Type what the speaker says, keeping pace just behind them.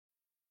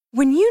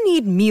When you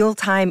need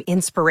mealtime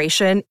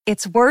inspiration,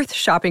 it's worth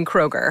shopping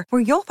Kroger,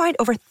 where you'll find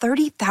over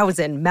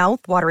 30,000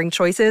 mouth-watering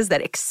choices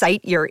that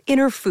excite your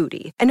inner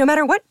foodie. And no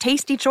matter what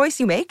tasty choice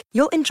you make,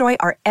 you'll enjoy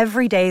our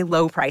everyday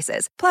low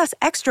prices, plus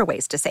extra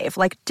ways to save,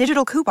 like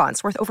digital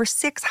coupons worth over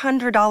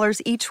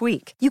 $600 each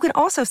week. You can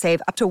also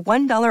save up to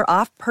 $1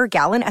 off per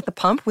gallon at the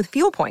pump with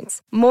fuel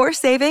points. More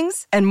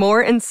savings and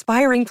more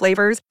inspiring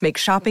flavors make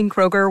shopping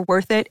Kroger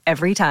worth it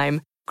every time.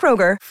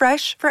 Kroger,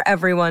 fresh for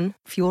everyone.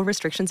 Fuel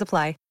restrictions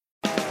apply.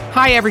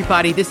 Hi,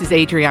 everybody. This is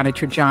Adriana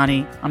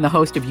Trajani. I'm the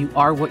host of You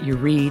Are What You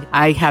Read.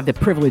 I have the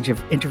privilege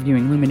of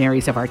interviewing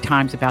luminaries of our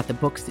times about the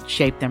books that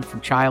shaped them from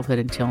childhood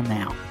until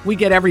now. We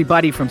get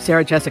everybody from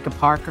Sarah Jessica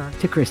Parker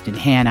to Kristen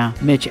Hanna,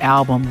 Mitch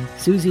Albom,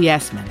 Susie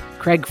Essman,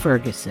 Craig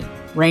Ferguson,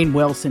 Rainn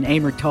Wilson,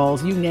 Amor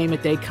Tolls, you name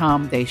it, they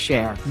come, they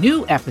share.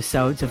 New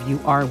episodes of You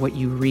Are What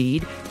You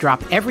Read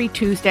drop every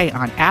Tuesday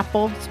on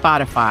Apple,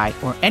 Spotify,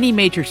 or any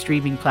major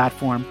streaming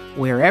platform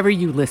wherever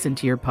you listen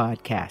to your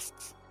podcasts.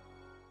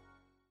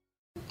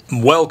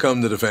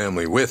 Welcome to the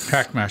family with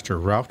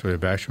Packmaster Ralph W.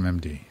 Basham,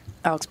 M.D.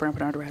 Alex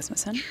Brandt-Bernard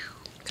Rasmussen.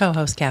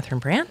 Co-host Catherine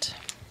Brandt.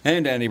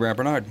 And Andy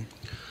Brandt-Bernard.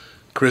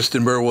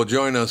 Kristen Burr will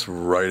join us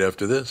right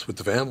after this with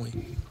the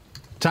family.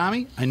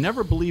 Tommy, I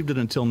never believed it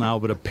until now,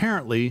 but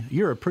apparently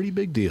you're a pretty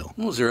big deal.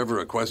 Was there ever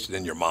a question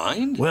in your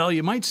mind? Well,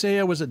 you might say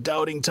I was a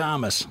doubting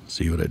Thomas.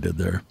 See what I did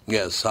there?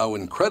 Yes, how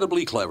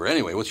incredibly clever.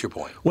 Anyway, what's your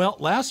point? Well,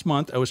 last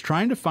month I was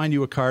trying to find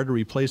you a car to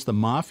replace the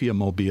Mafia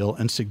Mobile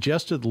and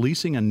suggested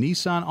leasing a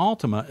Nissan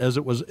Altima as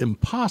it was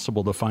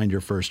impossible to find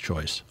your first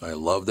choice. I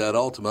love that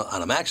Altima,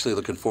 and I'm actually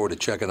looking forward to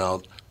checking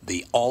out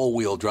the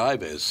all-wheel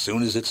drive as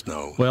soon as it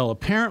snows. Well,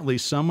 apparently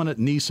someone at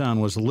Nissan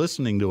was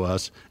listening to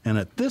us, and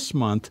at this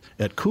month,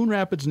 at Coon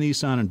Rapids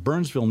Nissan and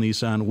Burnsville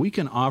Nissan, we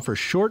can offer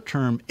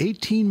short-term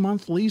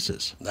 18-month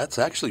leases. That's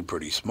actually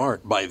pretty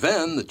smart. By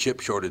then, the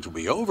chip shortage will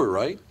be over,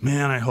 right?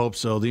 Man, I hope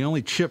so. The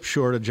only chip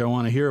shortage I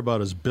want to hear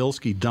about is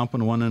Bilski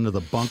dumping one into the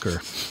bunker.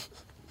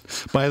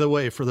 By the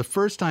way, for the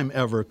first time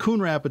ever,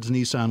 Coon Rapids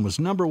Nissan was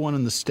 #1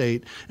 in the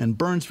state, and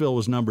Burnsville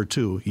was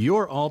 #2.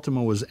 Your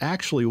Altima was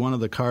actually one of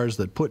the cars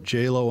that put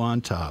J-Lo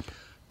on top.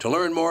 To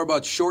learn more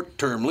about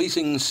short-term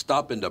leasing,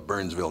 stop into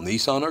Burnsville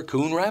Nissan or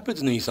Coon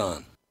Rapids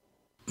Nissan.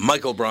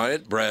 Michael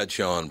Bryant,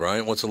 Bradshaw and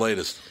Bryant, what's the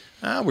latest?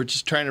 We're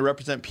just trying to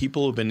represent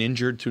people who've been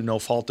injured through no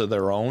fault of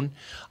their own.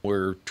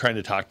 We're trying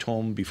to talk to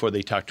them before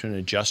they talk to an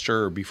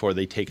adjuster or before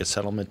they take a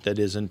settlement that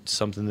isn't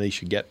something they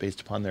should get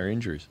based upon their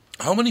injuries.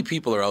 How many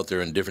people are out there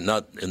in different,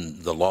 not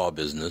in the law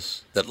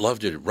business, that love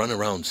to run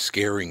around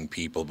scaring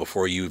people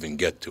before you even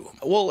get to them?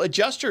 Well,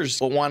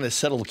 adjusters want to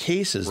settle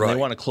cases and Right. they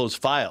want to close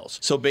files.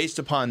 So based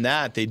upon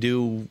that, they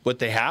do what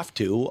they have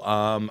to.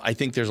 I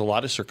think there's a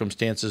lot of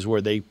circumstances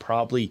where they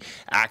probably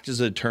act as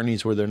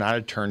attorneys where they're not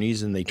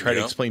attorneys and they try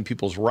to explain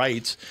people's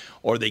rights,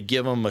 or they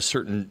give them a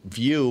certain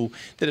view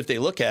that if they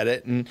look at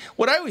it, and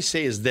what I always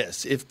say is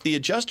this, if the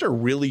adjuster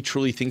really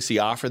truly thinks the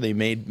offer they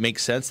made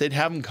makes sense, they'd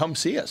have them come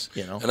see us,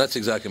 you know. And that's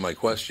exactly my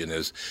question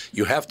is,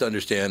 you have to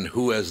understand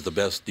who has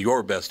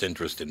your best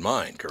interest in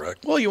mind,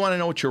 correct? Well, you want to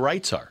know what your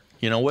rights are.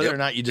 You know, whether or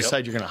not you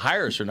decide you're going to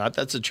hire us or not,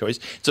 that's a choice.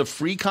 It's a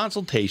free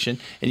consultation,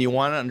 and you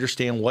want to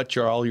understand what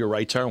all your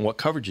rights are and what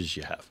coverages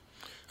you have.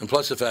 And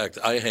plus the fact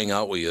I hang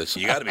out with you, so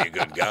you got to be a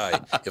good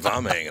guy if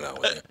I'm hanging out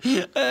with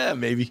you.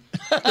 Maybe.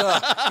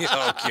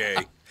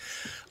 Okay.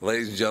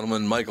 Ladies and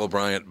gentlemen, Michael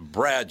Bryant,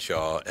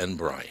 Bradshaw and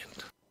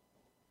Bryant.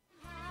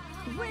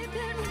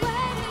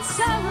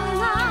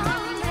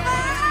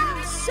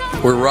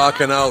 We're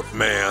rocking out,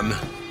 man.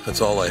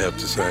 That's all I have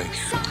to say.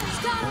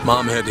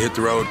 Mom had to hit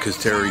the road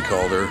because Terry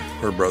called her.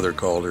 Her brother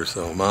called her,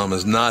 so Mom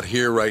is not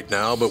here right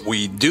now, but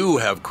we do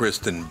have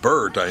Kristen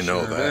Burt. I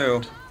know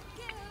that.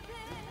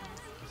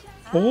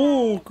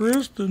 Oh,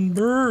 Kristen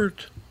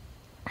Burt.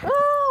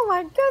 Oh,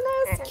 my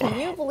goodness. Can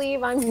you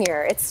believe I'm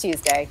here? It's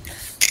Tuesday.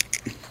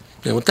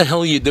 Yeah, what the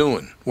hell are you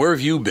doing? Where have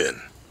you been?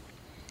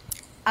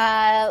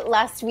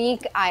 Last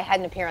week, I had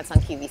an appearance on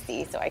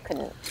QVC, so I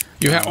couldn't.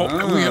 You had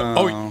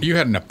you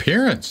had an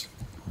appearance.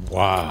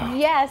 Wow.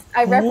 Yes,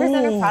 I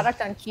represent a product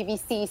on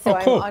QVC, so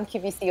cool. I'm on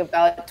QVC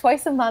about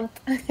twice a month.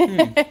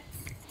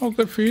 Oh,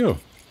 good for you.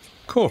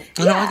 Cool.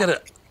 You know,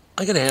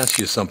 I gotta ask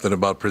you something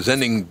about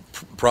presenting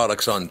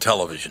products on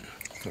television.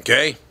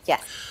 Okay?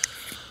 Yes.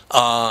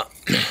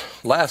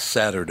 Last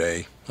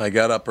Saturday, I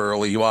got up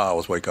early. Well, I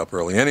always wake up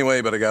early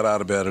anyway, but I got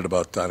out of bed at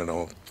about,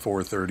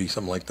 4:30,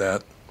 something like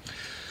that.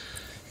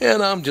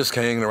 And I'm just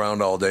hanging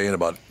around all day, and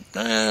about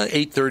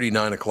 8:30,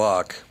 9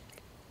 o'clock,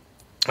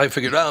 I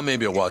figured,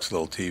 maybe I'll watch a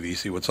little TV,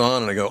 see what's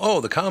on, and I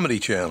go, the Comedy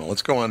Channel,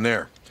 let's go on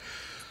there.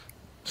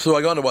 So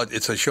I go into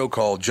it's a show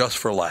called Just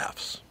for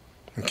Laughs,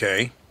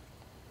 okay?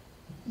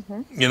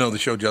 Mm-hmm. You know the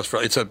show Just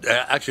for, it's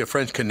actually a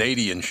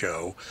French-Canadian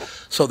show,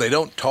 so they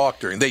don't talk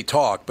they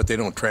talk, but they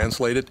don't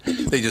translate it.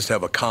 They just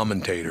have a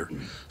commentator.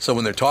 So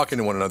when they're talking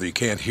to one another, you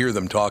can't hear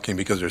them talking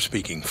because they're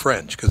speaking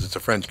French, because it's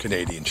a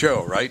French-Canadian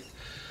show, right?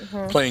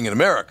 Mm-hmm. Playing in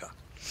America.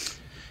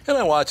 And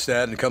I watch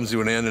that, and it comes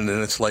to an end, and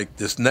then it's like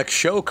this next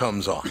show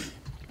comes on.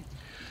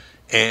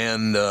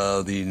 And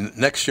the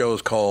next show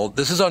is called,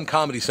 this is on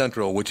Comedy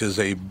Central, which is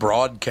a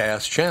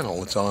broadcast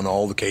channel. It's on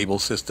all the cable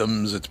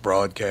systems. It's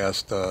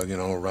broadcast,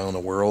 around the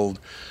world,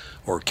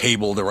 or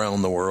cabled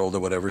around the world or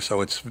whatever.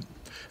 So it's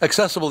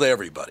accessible to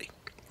everybody,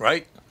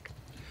 right?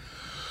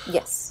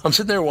 Yes. I'm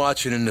sitting there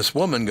watching, and this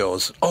woman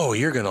goes, "Oh,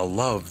 you're going to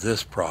love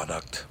this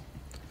product."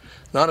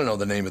 Now, I don't know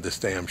the name of this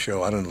damn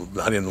show. I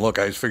didn't look.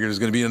 I just figured it was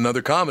going to be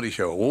another comedy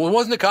show. Well, it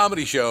wasn't a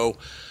comedy show.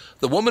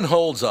 The woman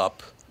holds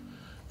up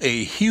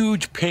a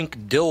huge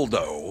pink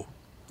dildo.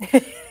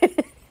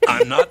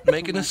 I'm not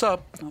making this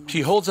up.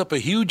 She holds up a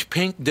huge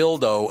pink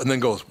dildo and then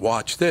goes,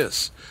 "Watch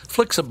this."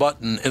 Flicks a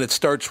button and it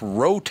starts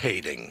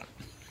rotating.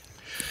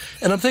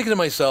 And I'm thinking to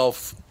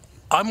myself,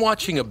 I'm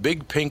watching a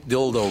big pink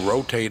dildo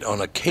rotate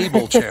on a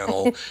cable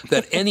channel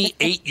that any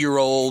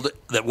 8-year-old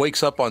that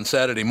wakes up on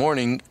Saturday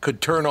morning could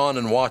turn on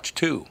and watch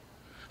too.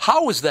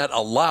 How is that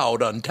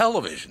allowed on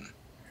television?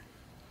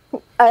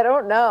 I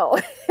don't know.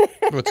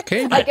 What's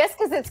cable? I guess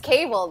because it's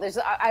cable.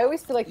 I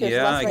always feel like there's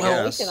less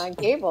regulation on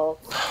cable.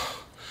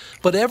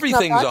 But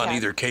everything's on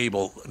either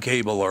cable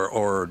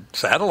or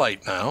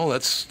satellite now.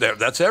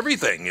 That's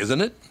everything, isn't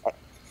it?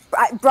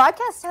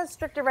 Broadcast has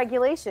stricter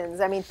regulations.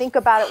 I mean, think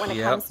about it when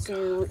it comes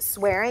to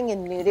swearing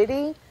and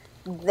nudity.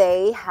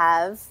 They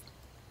have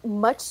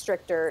much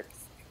stricter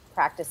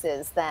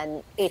practices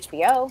than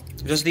HBO.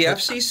 Does the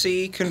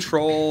FCC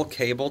control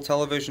cable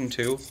television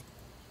too?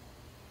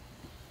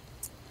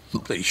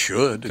 They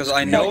should. Because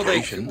I know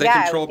they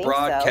control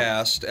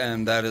broadcast,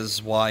 and that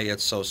is why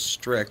it's so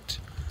strict.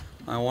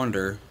 I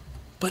wonder.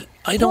 But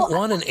I don't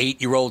want an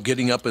 8-year-old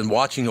getting up and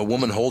watching a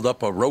woman hold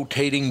up a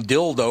rotating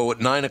dildo at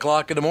 9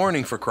 o'clock in the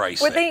morning, for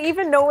Christ's sake. Would they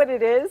even know what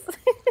it is?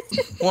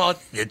 Well,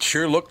 it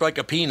sure looked like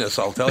a penis,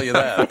 I'll tell you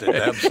that.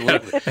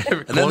 Absolutely.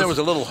 And then there was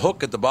a little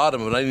hook at the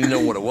bottom, and I didn't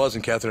know what it was,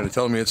 and Catherine had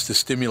told me it's to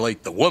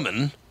stimulate the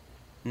woman.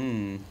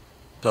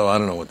 So I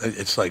don't know.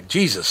 It's like,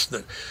 Jesus.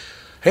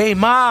 Hey,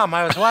 Mom,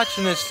 I was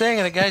watching this thing,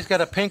 and the guy's got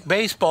a pink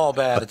baseball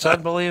bat. It's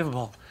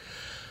unbelievable.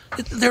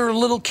 There are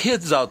little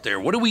kids out there.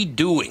 What are we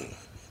doing?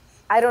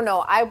 I don't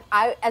know.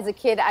 I as a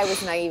kid, I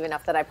was naive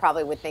enough that I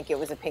probably would think it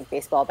was a pink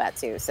baseball bat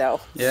too. So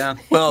yeah,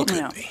 well, it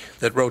could be.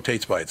 That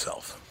rotates by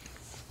itself.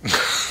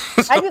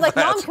 I'd be like,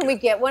 "Mom, can we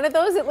get one of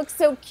those? It looks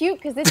so cute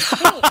because it's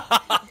pink."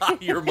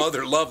 Your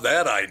mother loved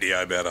that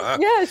idea, I bet, huh?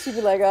 Yeah, she'd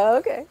be like, "Oh,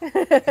 okay."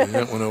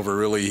 That went over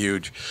really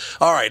huge.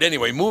 All right.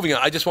 Anyway, moving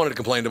on. I just wanted to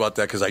complain about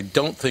that because I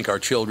don't think our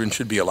children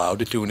should be allowed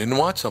to tune in and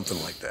watch something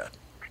like that.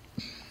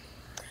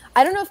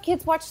 I don't know if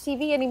kids watch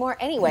TV anymore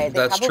anyway. They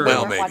That's probably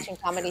true. weren't watching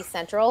Comedy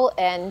Central,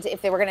 and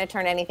if they were going to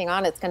turn anything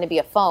on, it's going to be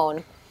a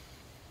phone,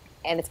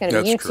 and it's going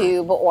to be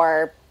YouTube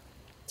or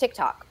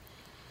TikTok.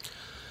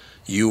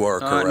 You are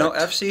correct. No,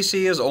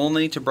 FCC is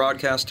only to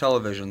broadcast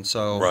television,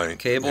 so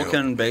cable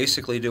can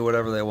basically do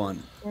whatever they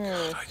want.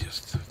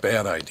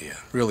 Bad idea.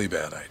 Really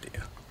bad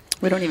idea.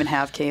 We don't even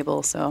have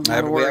cable, so we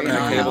haven't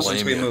had cable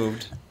since we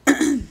moved.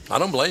 I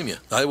don't blame you.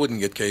 I wouldn't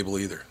get cable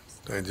either.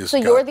 So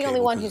you're the only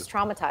one who's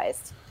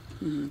traumatized.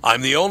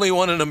 I'm the only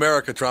one in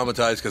America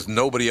traumatized because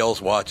nobody else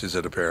watches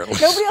it,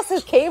 apparently. Nobody else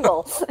has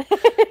cable.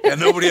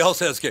 And nobody else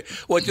has cable.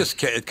 Well,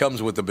 it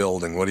comes with the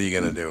building. What are you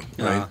going to do,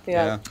 right?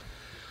 Yeah.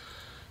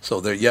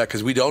 So,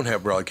 because we don't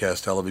have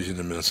broadcast television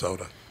in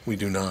Minnesota. We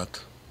do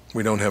not.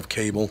 We don't have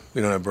cable.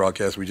 We don't have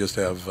broadcast. We just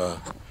have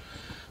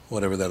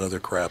whatever that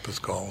other crap is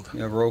called.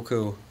 Yeah,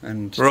 Roku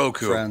and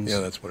Friends. Yeah,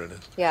 that's what it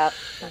is. Yeah,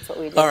 that's what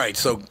we do. All right,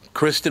 so,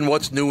 Kristen,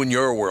 what's new in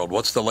your world?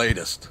 What's the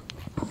latest?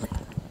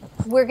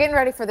 We're getting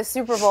ready for the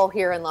Super Bowl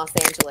here in Los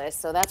Angeles,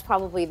 so that's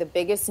probably the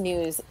biggest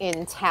news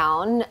in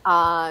town.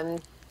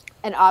 And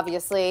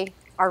obviously,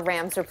 our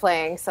Rams are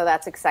playing, so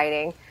that's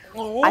exciting.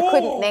 I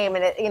couldn't name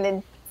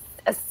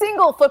a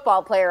single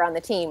football player on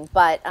the team,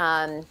 but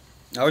I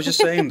was just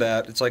saying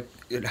that. It's like,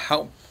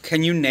 how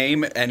can you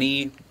name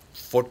any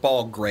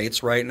football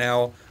greats right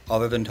now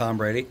other than Tom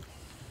Brady?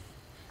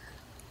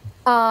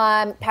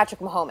 Patrick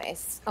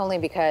Mahomes, only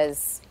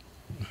because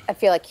I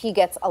feel like he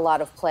gets a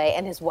lot of play,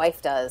 and his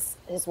wife does.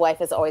 His wife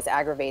is always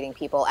aggravating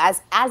people,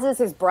 as is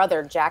his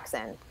brother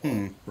Jackson.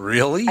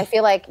 Really? I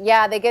feel like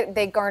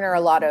they garner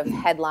a lot of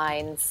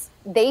headlines.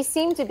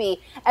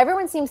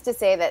 Everyone seems to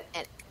say that,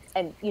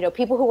 and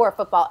people who are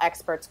football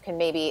experts can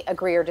maybe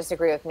agree or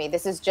disagree with me.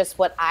 This is just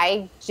what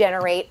I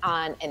generate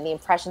on, and the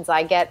impressions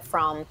I get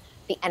from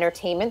the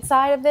entertainment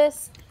side of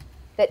this.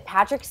 That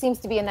Patrick seems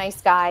to be a nice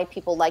guy.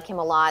 People like him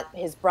a lot.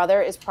 His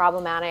brother is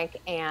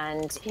problematic,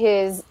 and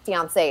his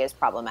fiancée is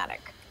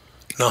problematic.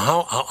 Now,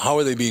 how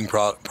are they being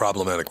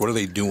problematic? What are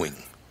they doing?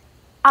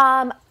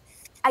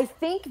 I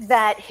think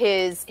that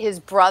his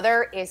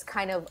brother is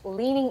kind of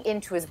leaning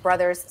into his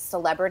brother's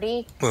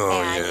celebrity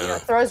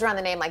throws around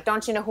the name like,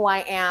 "Don't you know who I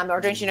am?"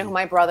 or "Don't you know who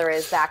my brother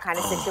is?" That kind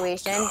of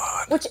situation,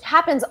 which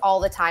happens all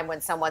the time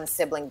when someone's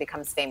sibling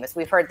becomes famous.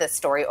 We've heard this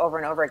story over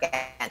and over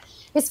again.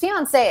 His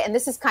fiancée, and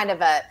this is kind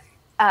of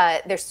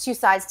there's two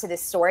sides to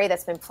this story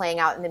that's been playing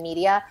out in the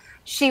media.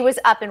 She was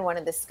up in one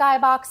of the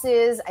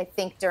skyboxes, I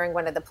think during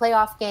one of the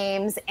playoff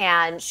games,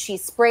 and she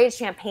sprayed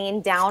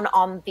champagne down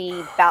on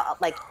the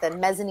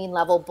mezzanine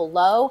level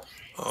below.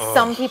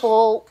 Some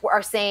people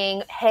are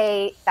saying,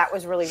 hey, that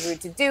was really rude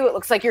to do. It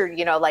looks like you're,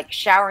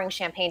 showering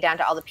champagne down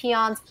to all the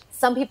peons.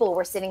 Some people who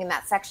were sitting in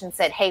that section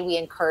said, hey, we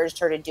encouraged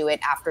her to do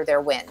it after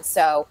their win.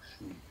 So,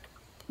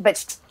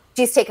 but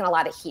she's taken a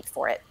lot of heat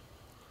for it.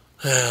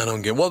 I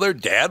don't get. Well, their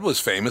dad was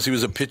famous. He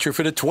was a pitcher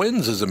for the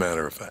Twins, as a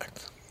matter of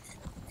fact.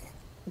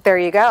 There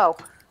you go.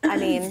 I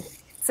mean,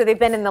 so they've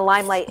been in the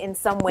limelight in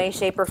some way,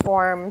 shape, or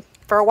form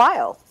for a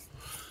while.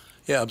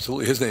 Yeah,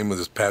 absolutely. His name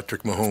was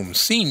Patrick Mahomes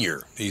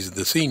Sr. He's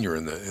the senior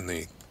in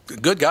the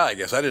good guy, I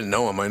guess. I didn't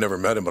know him. I never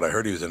met him, but I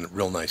heard he was a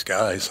real nice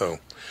guy. So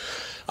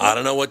I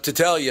don't know what to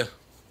tell you.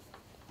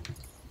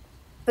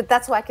 But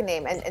that's who I can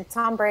name. And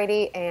Tom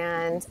Brady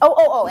and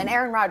and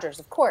Aaron Rodgers,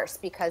 of course,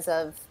 because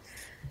of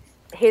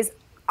his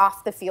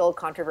off-the-field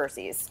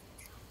controversies.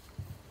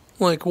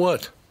 Like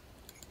what?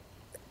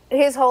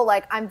 His whole,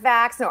 I'm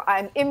vaxxed, no,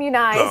 I'm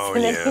immunized,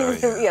 and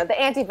then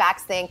the anti-vax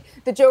thing,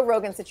 the Joe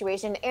Rogan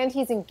situation, and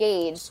he's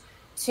engaged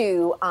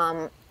to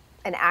an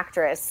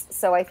actress.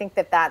 So I think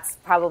that's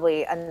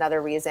probably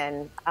another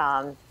reason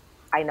I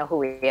know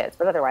who he is.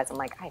 But otherwise, I'm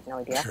like, I have no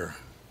idea. Sure.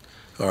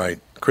 All right.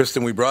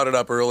 Kristen, we brought it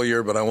up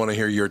earlier, but I want to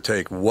hear your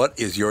take. What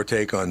is your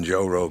take on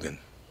Joe Rogan?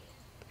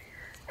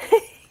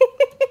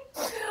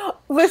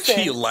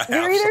 Listen, you're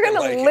either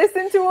going to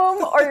listen to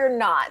him or you're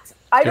not.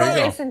 I don't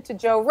listen to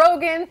Joe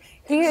Rogan.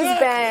 He has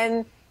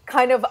been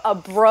kind of a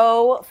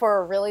bro for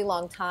a really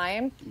long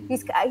time. He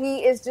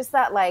is just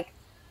that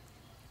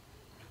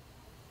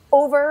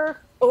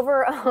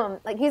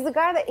he's the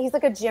guy that he's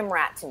like a gym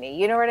rat to me.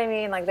 You know what I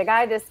mean? Like the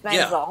guy just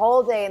spends the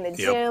whole day in the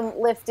gym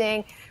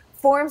lifting,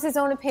 forms his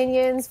own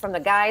opinions from the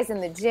guys in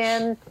the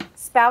gym,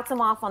 spouts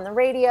them off on the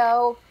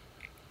radio.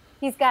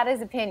 He's got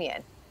his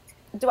opinion.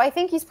 Do I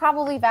think he's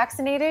probably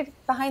vaccinated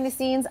behind the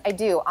scenes? I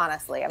do,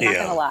 honestly. I'm not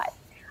going to lie.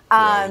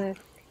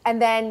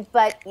 Right.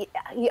 But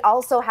he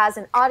also has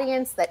an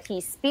audience that he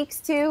speaks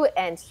to,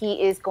 and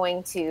he is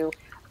going to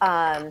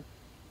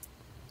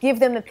give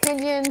them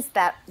opinions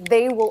that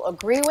they will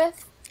agree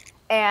with,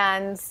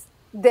 and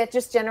that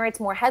just generates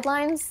more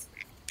headlines,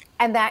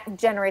 and that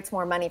generates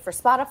more money for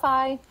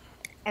Spotify,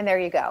 and there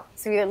you go.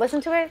 So either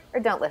listen to it or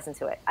don't listen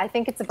to it. I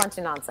think it's a bunch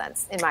of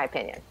nonsense, in my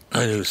opinion.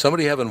 I do.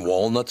 Somebody having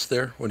walnuts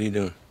there? What are you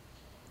doing?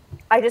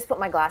 I just put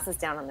my glasses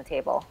down on the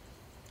table.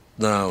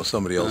 No,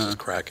 somebody else is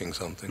cracking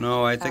something.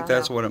 No, I think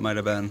that's what it might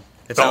have been.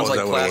 It sounds like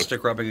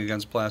plastic rubbing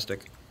against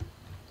plastic.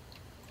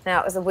 No,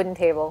 it was a wooden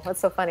table. That's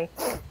so funny.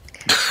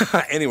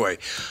 Anyway,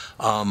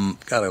 God,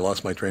 I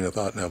lost my train of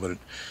thought now. But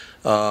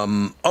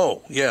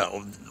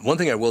one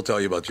thing I will tell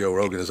you about Joe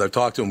Rogan is I've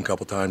talked to him a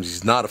couple times.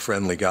 He's not a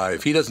friendly guy.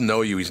 If he doesn't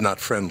know you, he's not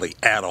friendly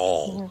at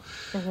all.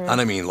 Mm-hmm.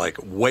 And I mean,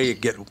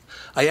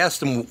 I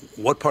asked him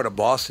what part of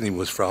Boston he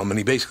was from, and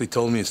he basically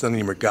told me it's none of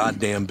your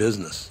goddamn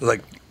business.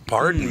 Like,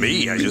 pardon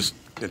me,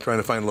 they're trying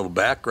to find a little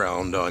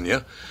background on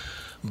you.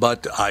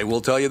 But I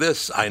will tell you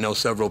this, I know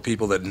several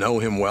people that know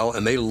him well,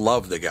 and they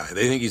love the guy.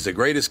 They think he's the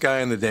greatest guy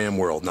in the damn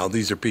world. Now,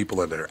 these are people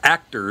that are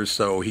actors,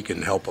 so he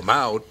can help them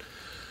out.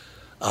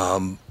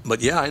 But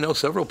yeah, I know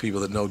several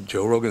people that know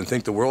Joe Rogan and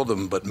think the world of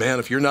him. But man,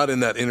 if you're not in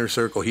that inner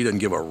circle, he doesn't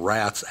give a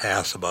rat's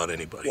ass about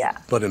anybody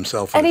but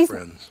himself and his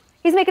friends.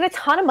 He's making a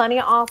ton of money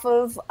off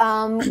of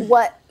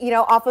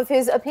off of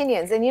his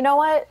opinions. And you know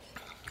what?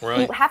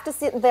 Right. You have to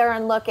sit there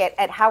and look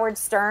at Howard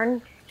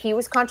Stern. He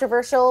was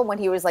controversial when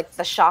he was like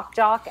the shock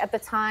jock at the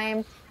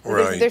time.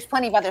 Right. There's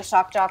plenty of other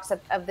shock jocks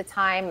of the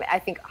time. I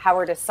think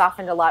Howard has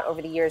softened a lot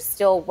over the years.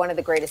 Still one of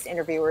the greatest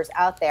interviewers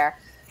out there.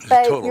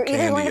 But you're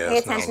either going to pay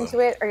attention to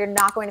it or you're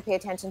not going to pay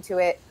attention to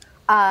it.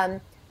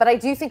 But I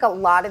do think a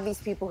lot of these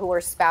people who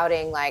are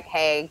spouting like,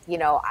 hey,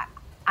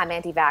 I'm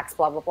anti-vax,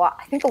 blah, blah, blah.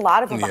 I think a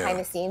lot of them behind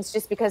the scenes,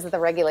 just because of the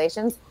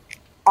regulations,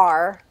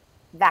 are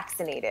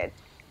vaccinated.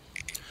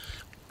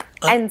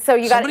 And so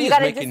you got to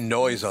making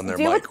noise on their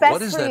mic.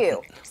 What's best for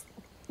you.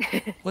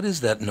 What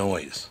is that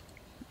noise?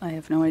 I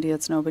have no idea.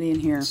 It's nobody in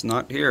here. It's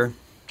not here.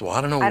 Well,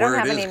 I don't know where it is. I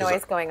don't have any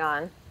noise going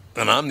on.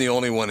 And I'm the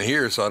only one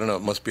here, so I don't know.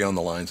 It must be on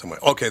the line somewhere.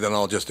 Okay, then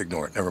I'll just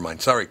ignore it. Never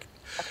mind. Sorry.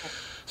 Okay.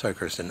 Sorry,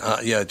 Kristen.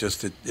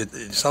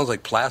 It sounds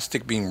like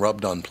plastic being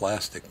rubbed on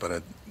plastic, but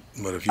if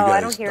you guys I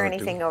don't hear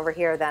anything over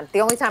here then. The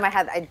only time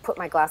I'd put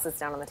my glasses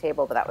down on the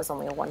table, but that was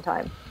only a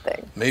one-time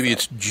thing. Maybe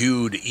it's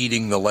Jude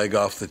eating the leg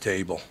off the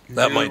table.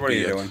 That might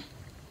be it.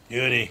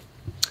 Judy.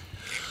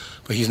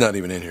 But he's not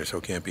even in here, so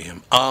it can't be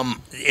him.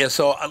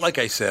 So like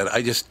I said,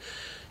 I just,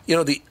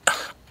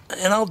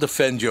 and I'll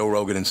defend Joe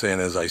Rogan in saying,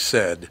 as I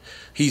said,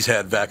 he's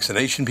had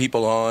vaccination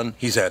people on,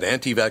 he's had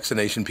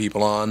anti-vaccination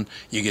people on.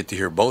 You get to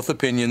hear both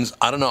opinions.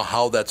 I don't know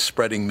how that's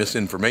spreading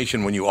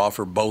misinformation when you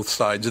offer both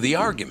sides of the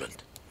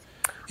argument.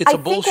 It's a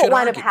bullshit argument. I think what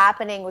wound up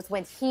happening was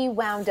when he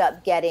wound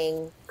up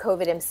getting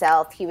COVID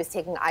himself, he was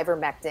taking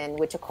ivermectin,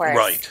 which of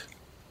course,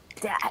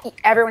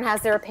 everyone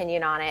has their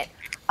opinion on it.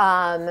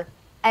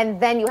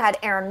 And then you had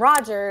Aaron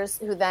Rodgers,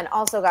 who then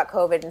also got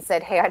COVID and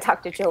said, hey, I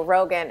talked to Joe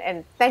Rogan.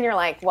 And then you're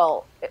like,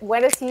 well,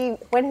 when has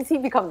he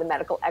become the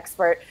medical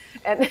expert?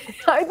 And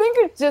I think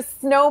it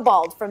just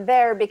snowballed from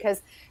there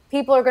because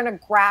people are going to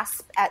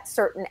grasp at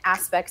certain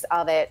aspects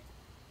of it.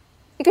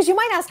 Because you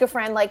might ask a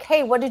friend, like,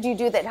 hey, what did you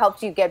do that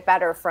helped you get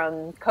better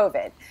from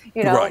COVID?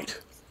 You know,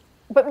 right.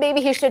 But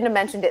maybe he shouldn't have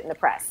mentioned it in the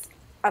press.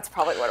 That's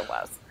probably what it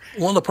was.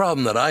 Well, the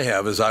problem that I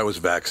have is I was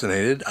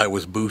vaccinated, I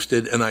was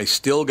boosted, and I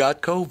still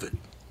got COVID.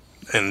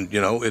 And,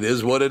 you know, it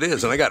is what it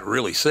is. And I got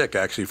really sick,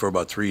 actually, for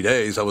about 3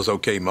 days. I was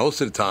okay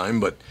most of the time,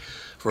 but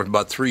for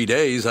about 3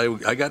 days,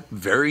 I got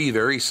very,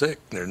 very sick.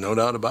 There's no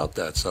doubt about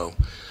that. So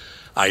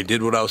I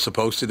did what I was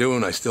supposed to do,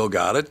 and I still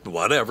got it.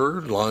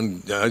 Whatever.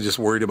 I was just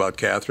worried about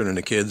Catherine and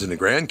the kids and the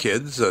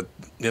grandkids,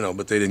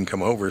 but they didn't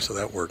come over, so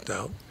that worked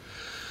out.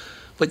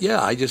 But,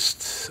 yeah,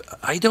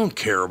 I don't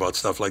care about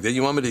stuff like that.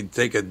 You want me to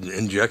take an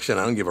injection?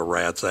 I don't give a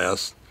rat's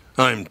ass.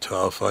 I'm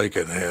tough. I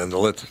can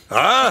handle it.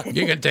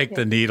 You can take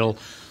the needle.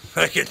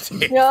 I can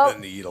take the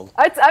needle.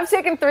 I've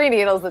taken 3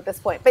 needles at this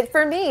point. But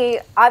for me,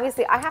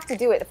 obviously, I have to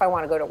do it if I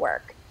want to go to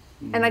work.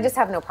 And I just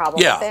have no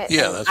problem with it.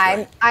 Yeah, that's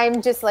right.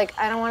 I'm just like,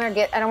 I don't want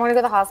to go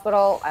to the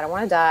hospital. I don't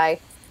want to die.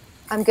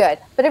 I'm good.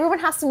 But everyone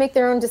has to make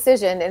their own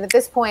decision. And at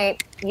this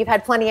point, you've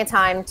had plenty of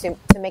time to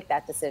make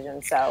that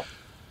decision. So,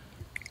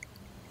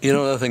 you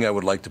know, another thing I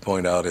would like to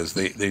point out is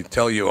they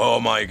tell you, oh,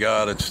 my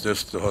God, it's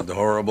just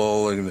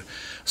horrible. And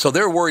so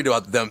they're worried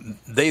about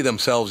they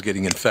themselves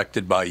getting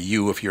infected by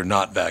you if you're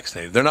not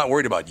vaccinated. They're not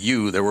worried about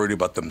you. They're worried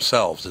about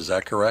themselves. Is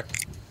that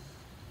correct?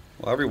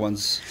 Well,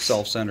 everyone's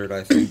self-centered,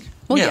 I think.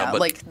 Well, yeah,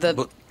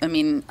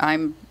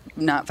 I'm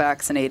not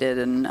vaccinated,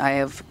 and I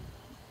have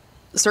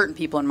certain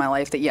people in my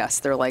life that, yes,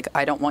 they're like,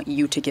 I don't want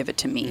you to give it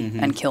to me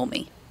and kill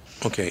me.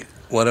 Okay,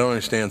 well, I don't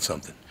understand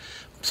something.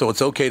 So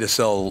it's okay to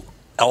sell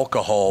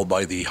alcohol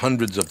by the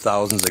hundreds of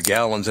thousands of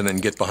gallons and then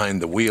get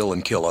behind the wheel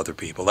and kill other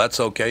people. That's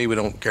okay? We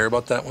don't care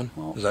about that one?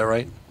 Is that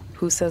right?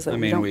 Who says that?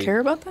 We don't care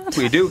about that?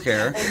 We do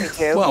care. we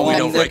do. Well, we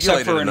don't regulate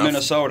except for it in enough.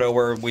 Minnesota,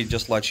 where we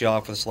just let you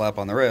off with a slap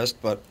on the wrist.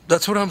 But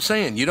that's what I'm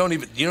saying. You don't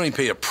even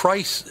pay a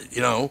price.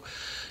 You know,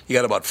 you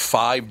got about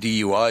 5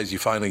 DUIs. You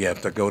finally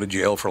have to go to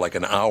jail for like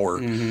an hour.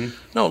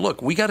 No,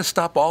 look, we got to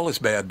stop all this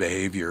bad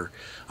behavior.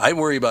 I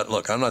worry about.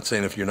 Look, I'm not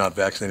saying if you're not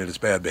vaccinated it's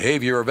bad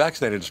behavior or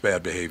vaccinated it's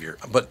bad behavior,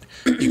 but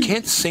you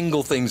can't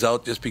single things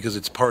out just because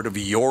it's part of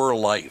your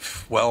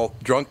life. Well,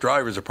 drunk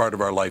drivers are part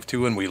of our life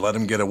too, and we let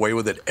them get away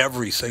with it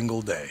every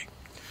single day.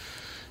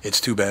 It's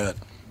too bad.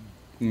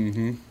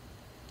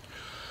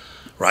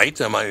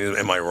 Right? Am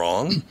I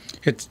wrong?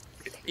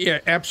 Yeah,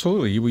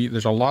 absolutely.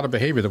 There's a lot of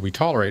behavior that we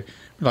tolerate,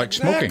 like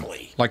smoking.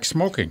 Like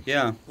smoking.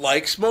 Yeah.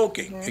 Like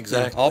smoking,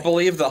 exactly. I'll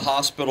believe the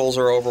hospitals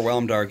are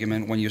overwhelmed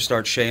argument when you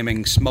start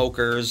shaming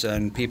smokers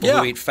and people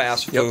who eat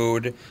fast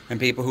food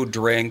and people who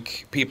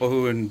drink, people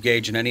who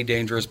engage in any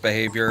dangerous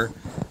behavior.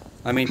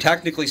 I mean,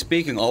 technically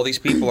speaking, all these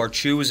people are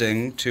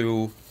choosing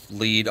to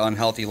lead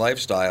unhealthy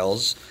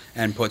lifestyles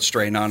and put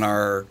strain on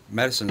our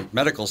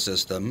medical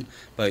system,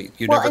 but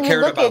you never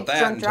cared about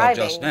that until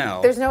just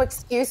now. There's no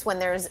excuse when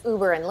there's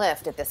Uber and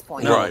Lyft at this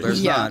point. No,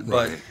 there's not.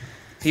 But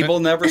people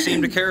never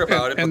seem to care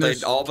about it,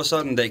 but all of a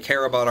sudden they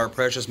care about our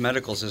precious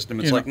medical system.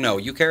 It's like, no,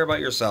 you care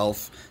about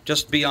yourself.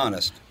 Just be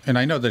honest. And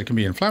I know that it can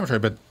be inflammatory,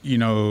 but, you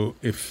know,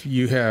 if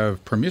you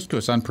have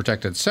promiscuous,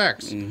 unprotected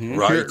sex,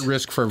 you're at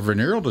risk for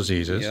venereal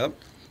diseases,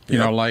 you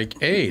know,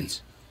 like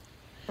AIDS.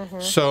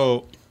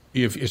 So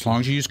as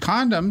long as you use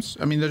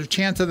condoms, I mean, there's a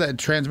chance of that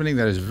transmitting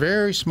that is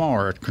very small,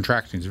 or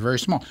contracting is very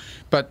small.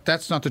 But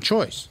that's not the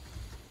choice.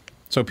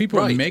 So people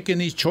are making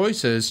these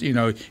choices. You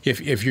know,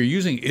 if you're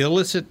using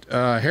illicit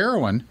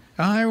heroin,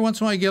 every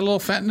once in a while you get a little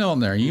fentanyl in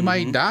there. You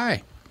might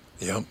die.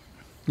 Yep.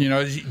 You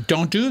know,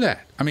 don't do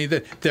that. I mean,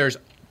 there's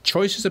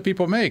choices that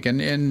people make, and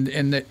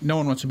that no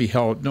one wants to be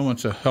held. No one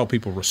wants to hold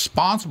people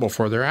responsible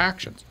for their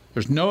actions.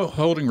 There's no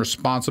holding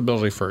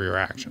responsibility for your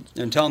actions.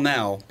 Until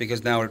now,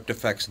 because now it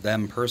affects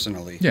them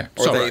personally. Yeah.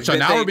 So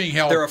now we're being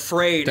held. They're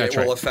afraid it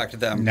will affect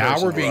them now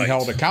personally. We're being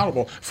held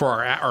accountable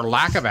for our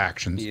lack of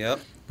actions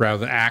rather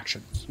than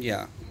actions.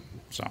 Yeah.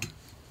 So.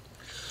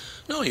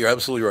 No, you're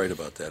absolutely right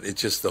about that. It's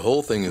just the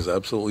whole thing is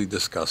absolutely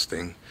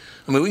disgusting.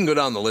 I mean, we can go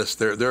down the list.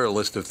 There are a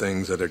list of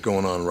things that are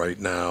going on right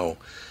now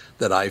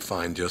that I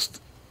find just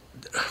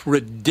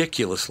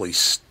ridiculously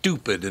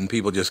stupid, and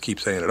people just keep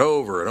saying it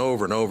over and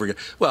over and over again.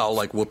 Well,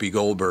 like Whoopi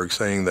Goldberg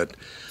saying that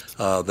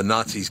the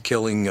Nazis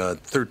killing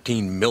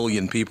 13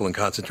 million people in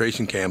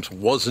concentration camps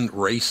wasn't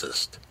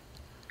racist.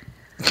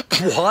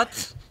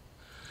 What?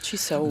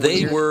 She's so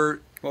they weird.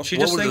 were. Well, she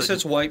just thinks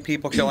it's white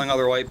people killing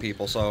other white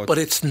people. So, but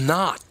it's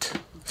not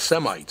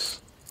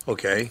Semites.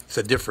 Okay, it's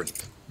a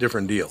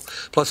different deal.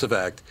 Plus the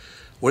fact.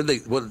 What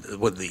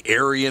the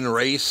Aryan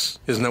race?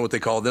 Isn't that what they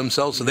call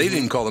themselves? So they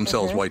didn't call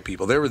themselves white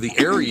people. They were the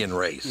Aryan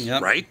race,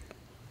 right?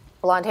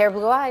 Blonde hair,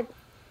 blue eyed.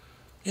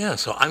 Yeah.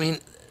 So I mean,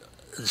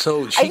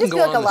 so she I just can go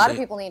feel like on a lot of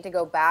people need to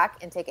go back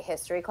and take a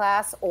history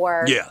class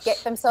or get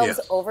themselves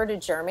over to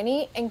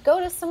Germany and go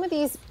to some of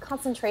these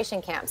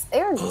concentration camps.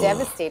 They are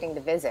devastating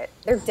to visit.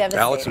 They're devastating.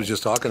 Alex was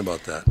just talking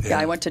about that. Yeah,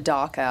 I went to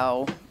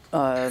Dachau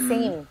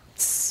Same.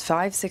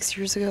 5, 6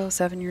 years ago,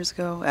 7 years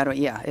ago.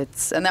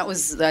 And that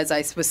was, as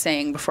I was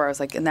saying before, I was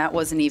like, and that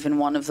wasn't even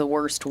one of the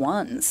worst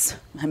ones.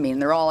 I mean,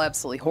 they're all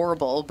absolutely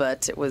horrible,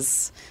 but it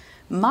was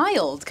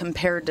mild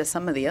compared to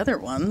some of the other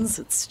ones.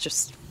 It's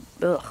just,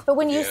 ugh. But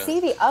when you see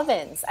the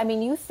ovens, I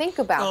mean, you think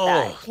about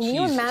that. Can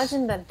you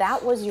imagine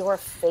that was your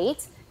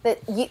fate? That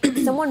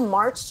someone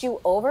marched you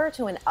over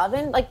to an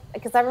oven? Like,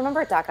 because I remember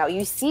at Dachau,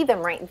 you see them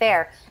right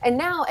there. And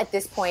now at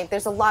this point,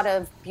 there's a lot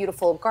of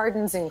beautiful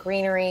gardens and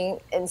greenery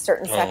in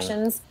certain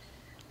sections.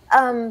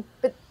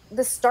 But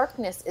the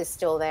starkness is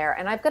still there.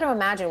 And I've got to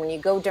imagine when you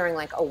go during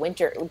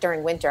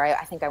during winter,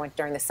 I think I went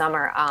during the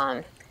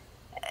summer,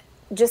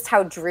 just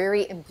how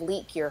dreary and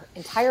bleak your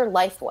entire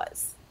life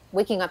was,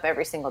 waking up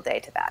every single day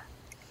to that.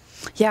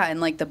 Yeah,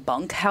 and like the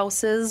bunk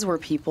houses where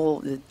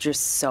people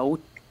just so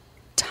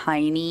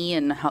tiny,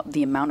 and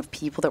the amount of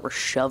people that were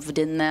shoved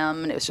in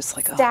them, and it was just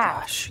like, oh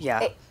gosh,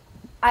 yeah.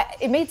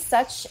 It made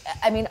such,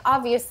 I mean,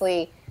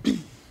 obviously,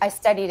 I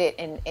studied it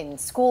in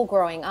school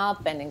growing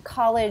up and in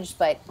college,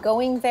 but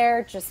going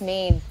there just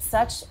made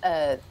such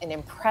an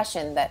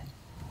impression that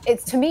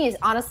it's, to me,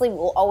 honestly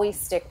will always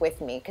stick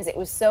with me because it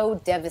was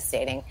so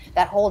devastating.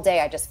 That whole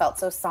day I just felt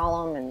so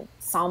solemn and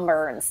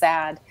somber and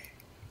sad.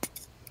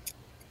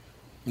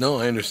 No,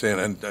 I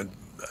understand. And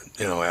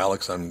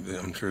Alex,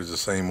 I'm sure it's the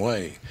same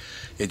way.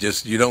 It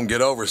just, you don't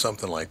get over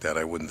something like that,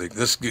 I wouldn't think.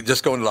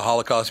 Just going to the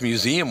Holocaust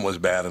Museum was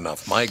bad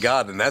enough. My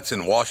God, and that's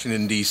in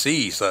Washington,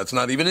 D.C., so that's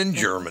not even in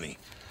Germany.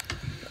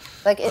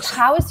 Like,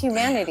 how is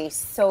humanity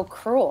so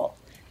cruel?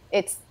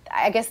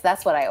 I guess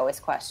that's what I always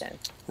question.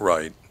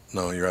 Right.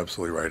 No, you're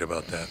absolutely right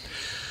about that.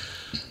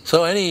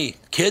 So any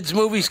kids'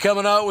 movies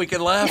coming out we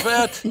can laugh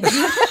at?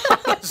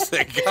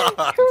 Thank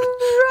God.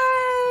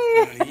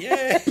 Hooray!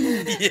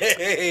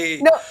 Yay!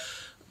 No.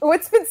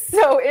 What's been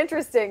so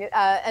interesting,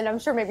 and I'm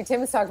sure maybe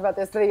Tim has talked about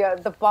this,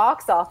 the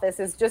box office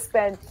has just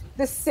been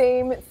the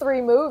same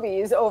 3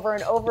 movies over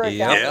and over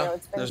again. Yeah.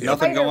 It's been There's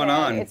nothing going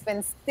on. It's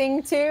been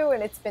Sing 2,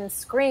 and it's been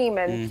Scream,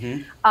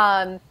 and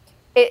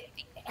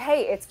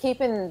it's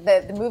keeping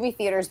the movie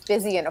theaters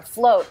busy and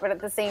afloat, but at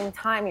the same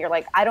time, you're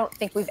like, I don't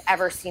think we've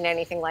ever seen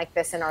anything like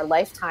this in our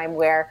lifetime,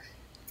 where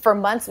for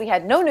months we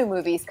had no new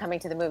movies coming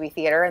to the movie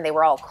theater and they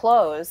were all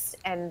closed.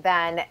 And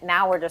then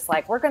now we're just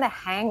like, we're going to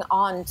hang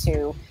on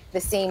to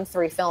the same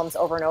 3 films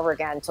over and over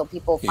again until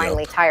people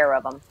finally tire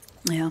of them.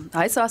 Yeah.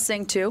 I saw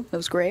Sing 2. It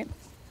was great.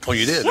 Oh,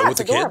 you did? Yeah, with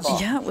the adorable.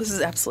 kids? Yeah, it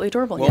was absolutely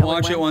adorable. We'll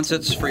watch it once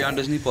it's free on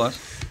Disney Plus.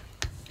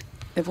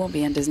 It won't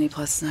be on Disney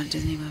Plus. It's not a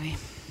Disney movie.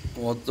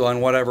 Well,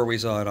 on whatever we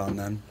saw it on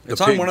then.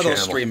 It's on one of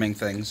those streaming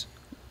things.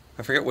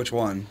 I forget which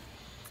one.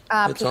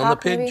 It's Peacock, on the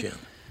Pig maybe? channel.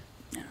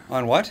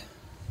 On what?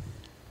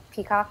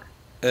 Peacock?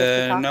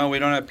 Peacock? No, we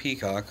don't have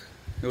Peacock.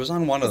 It was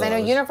on one of those. I know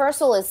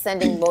Universal is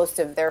sending most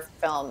of their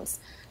films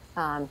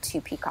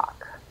to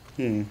Peacock.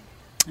 I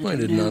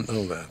did not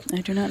know that.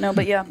 I do not know,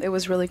 but yeah, it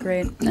was really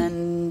great,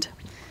 and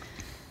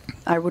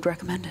I would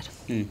recommend it.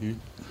 Mm-hmm.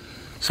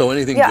 So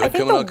anything good coming out?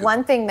 I think the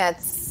one thing that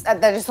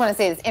I just want to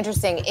say is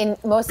interesting, in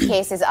most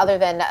cases, other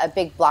than a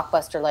big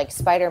blockbuster like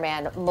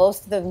Spider-Man,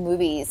 most of the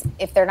movies,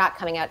 if they're not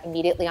coming out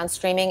immediately on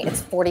streaming,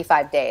 it's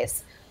 45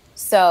 days.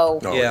 So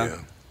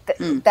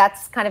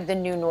that's kind of the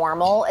new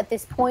normal at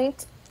this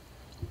point.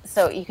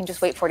 So you can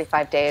just wait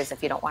 45 days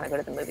if you don't want to go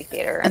to the movie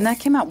theater. And that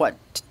came out, what,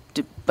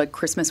 like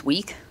Christmas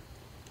week?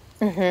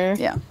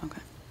 Mm-hmm. Yeah,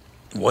 okay.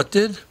 What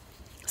did?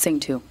 Sing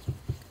 2.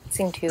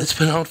 Sing 2. It's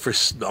been out for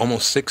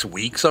almost 6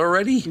 weeks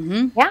already?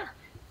 Mm-hmm. Yeah.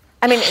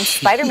 I mean, and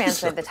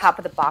Spider-Man's been at the top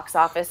of the box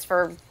office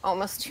for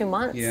almost 2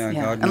 months. Yeah,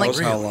 God knows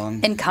how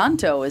long.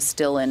 Encanto is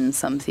still in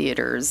some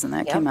theaters, and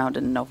that came out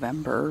in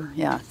November.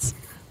 Yeah, it's...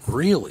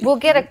 Really? We'll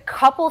get a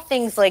couple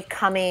things like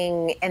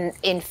coming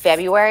in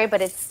February, but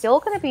it's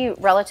still going to be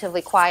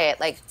relatively quiet.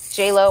 Like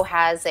J-Lo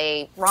has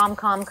a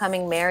rom-com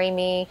coming, Marry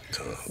Me.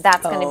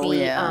 That's going to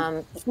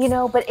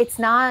be, but it's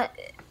not,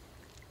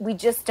 we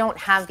just don't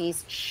have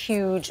these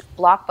huge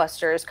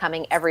blockbusters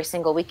coming every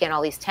single weekend,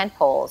 all these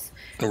tentpoles,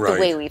 the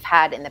way we've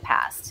had in the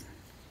past.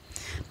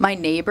 My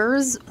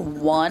neighbors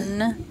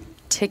won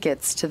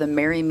tickets to the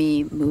Marry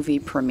Me movie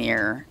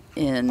premiere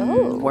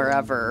in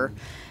wherever,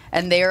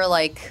 and they are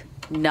like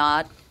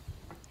not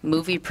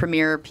movie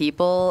premiere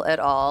people at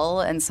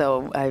all, and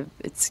so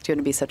it's going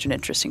to be such an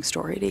interesting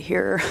story to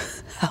hear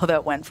how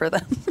that went for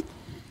them.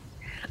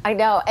 I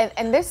know,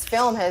 and this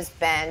film has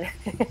been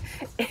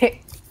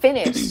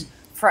finished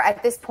for,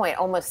 at this point,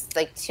 almost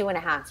like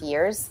 2.5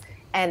 years,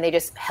 and they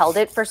just held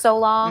it for so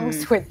long.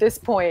 So at this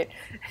point,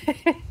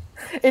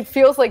 it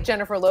feels like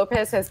Jennifer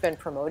Lopez has been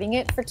promoting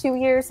it for 2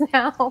 years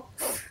now.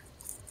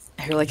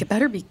 You're like, it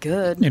better be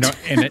good. And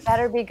it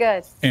better be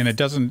good. And it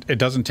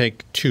doesn't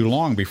take too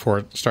long before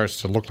it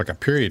starts to look like a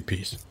period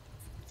piece.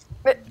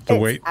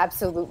 It's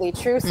absolutely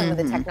true. Some of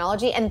the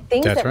technology and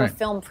things that were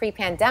filmed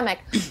pre-pandemic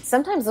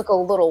sometimes look a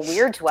little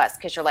weird to us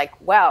because you're like,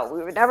 wow,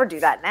 we would never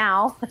do that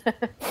now.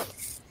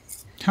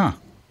 Huh.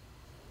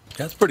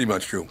 That's pretty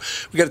much true.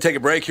 We got to take a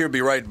break here.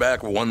 Be right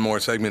back with one more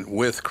segment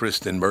with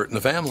Kristen Burt and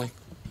the family.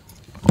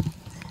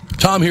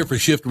 Tom here for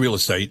Shift Real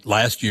Estate.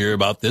 Last year,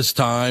 about this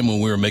time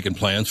when we were making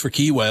plans for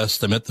Key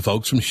West, I met the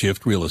folks from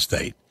Shift Real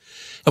Estate.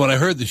 And when I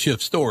heard the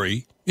Shift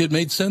story, it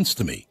made sense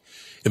to me.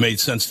 It made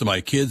sense to my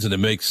kids, and it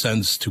makes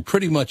sense to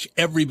pretty much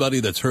everybody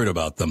that's heard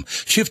about them.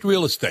 Shift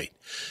Real Estate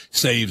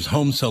saves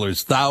home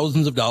sellers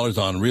thousands of dollars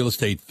on real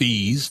estate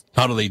fees.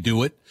 How do they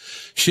do it?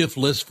 Shift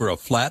lists for a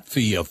flat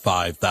fee of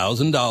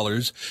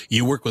 $5,000.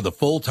 You work with a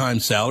full-time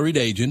salaried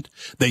agent.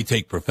 They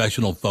take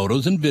professional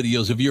photos and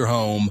videos of your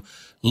home,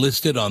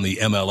 list it on the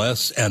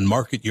MLS, and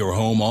market your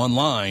home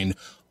online,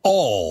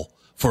 all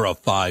for a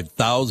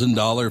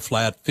 $5,000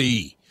 flat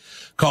fee.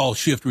 Call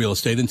Shift Real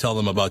Estate and tell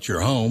them about your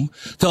home.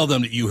 Tell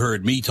them that you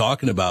heard me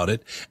talking about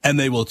it, and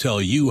they will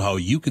tell you how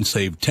you can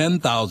save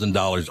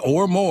 $10,000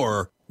 or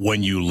more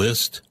when you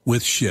list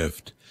with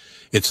Shift.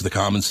 It's the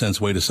common sense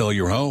way to sell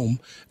your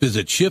home.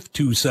 Visit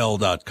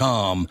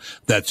shift2sell.com.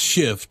 That's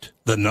shift,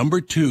 the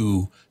number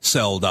 2,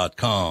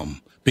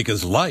 sell.com.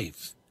 Because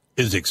life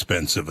is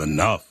expensive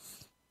enough.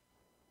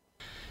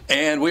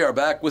 And we are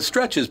back with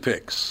Stretch's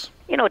picks.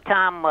 You know,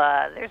 Tom,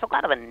 there's a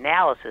lot of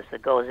analysis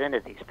that goes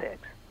into these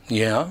picks.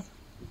 Yeah?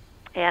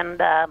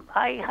 And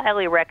I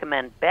highly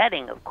recommend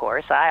betting, of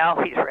course. I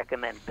always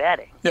recommend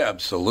betting. Yeah,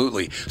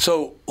 absolutely.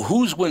 So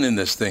who's winning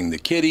this thing? The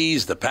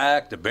Kitties, the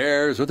Pack, the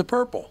Bears, or the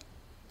Purple?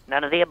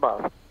 None of the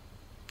above.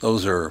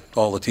 Those are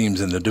all the teams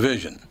in the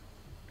division.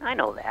 I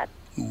know that.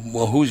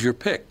 Well, who's your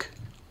pick?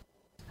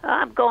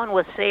 I'm going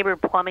with Sabre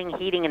Plumbing,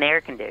 Heating, and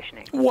Air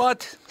Conditioning.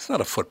 What? It's not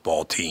a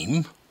football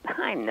team.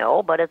 I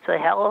know, but it's a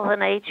hell of an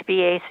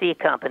HVAC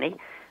company.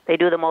 They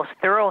do the most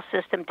thorough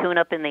system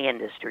tune-up in the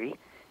industry.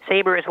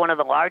 Sabre is one of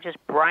the largest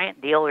Bryant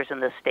dealers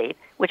in the state,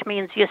 which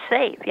means you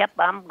save. Yep,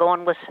 I'm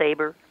going with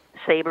Sabre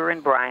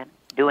and Bryant,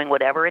 doing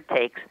whatever it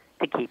takes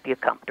to keep you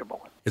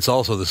comfortable. It's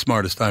also the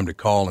smartest time to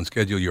call and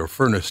schedule your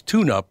furnace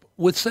tune-up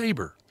with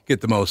Sabre.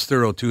 Get the most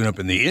thorough tune-up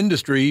in the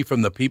industry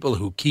from the people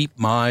who keep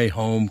my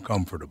home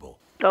comfortable.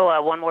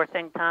 Oh, one more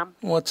thing, Tom.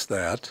 What's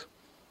that?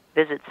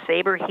 Visit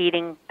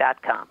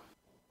saberheating.com.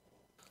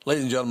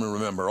 Ladies and gentlemen,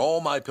 remember,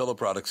 all MyPillow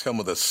products come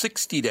with a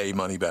 60-day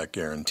money-back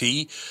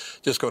guarantee.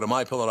 Just go to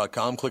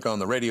MyPillow.com, click on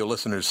the radio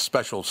listeners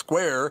special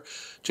square,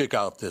 check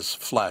out this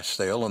flash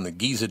sale on the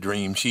Giza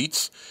Dream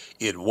Sheets.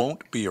 It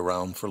won't be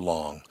around for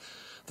long.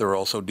 There are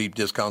also deep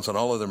discounts on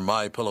all other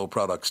MyPillow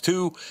products,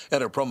 too.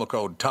 Enter promo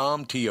code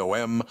TOM,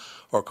 T-O-M,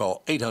 or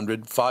call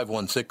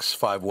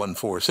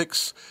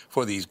 800-516-5146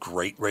 for these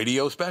great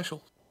radio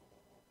specials.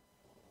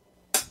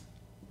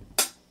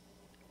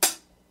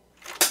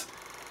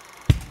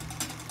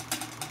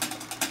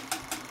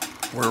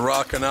 We're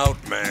rocking out,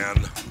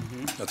 man.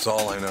 That's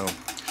all I know.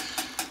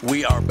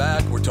 We are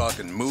back. We're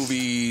talking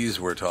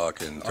movies. We're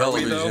talking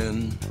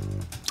television.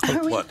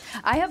 What?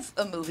 I have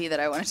a movie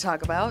that I want to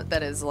talk about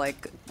that is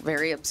like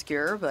very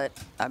obscure, but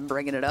I'm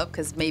bringing it up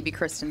because maybe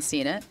Kristen's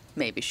seen it.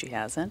 Maybe she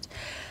hasn't.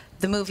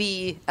 The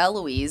movie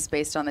Eloise,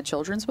 based on the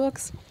children's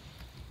books.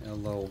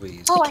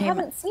 Eloise. Oh, I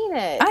haven't seen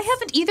it. I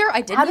haven't either.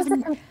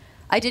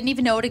 I didn't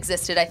even know it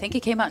existed. I think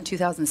it came out in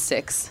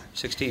 2006.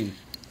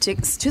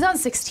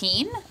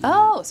 2016?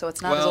 Oh, so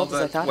it's not as old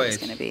as I thought it was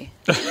going to be.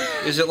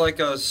 Is it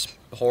like a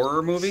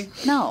horror movie?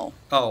 No.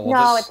 Oh,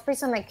 well, no, it's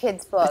based on the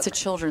kids' book. It's a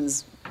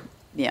children's,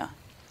 yeah.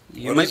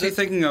 You might be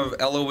thinking of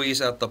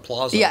Eloise at the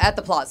Plaza. Yeah, at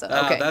the Plaza.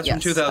 Okay, that's from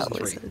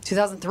 2003.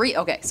 2003.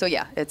 Okay, so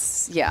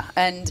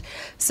and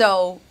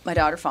so my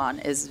daughter Fawn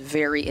is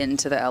very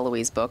into the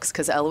Eloise books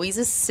because Eloise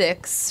is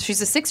 6.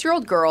 She's a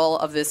 6-year-old girl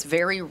of this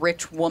very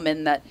rich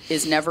woman that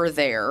is never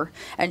there,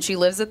 and she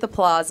lives at the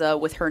Plaza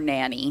with her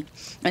nanny,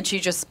 and she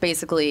just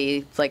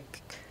basically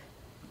like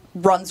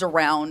runs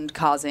around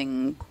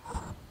causing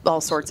all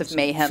sorts of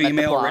mayhem.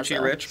 Female at the Richie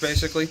Plaza. Rich,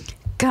 basically.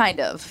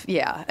 Kind of,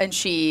 yeah, and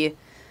she.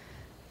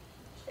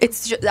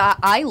 It's just,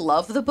 I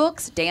love the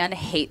books. Dan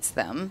hates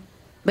them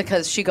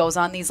because she goes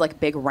on these like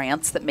big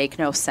rants that make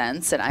no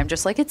sense, and I'm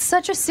just like, it's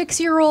such a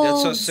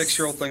 6-year-old. It's a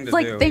 6-year-old thing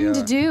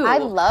to do. I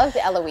loved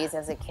Eloise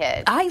as a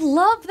kid. I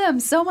love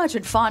them so much,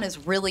 and Fawn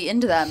is really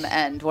into them.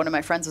 And one of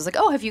my friends was like,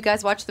 "Oh, have you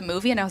guys watched the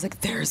movie?" And I was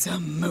like, "There's a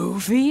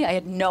movie? I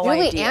had no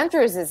idea." Julie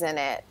Andrews is in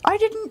it. I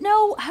didn't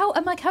know how.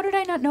 I'm like, how did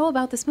I not know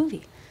about this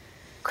movie?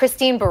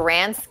 Christine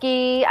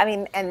Baranski. I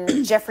mean,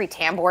 and Jeffrey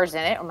Tambor's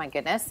in it. Oh my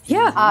goodness.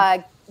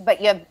 Yeah. But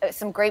you have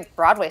some great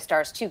Broadway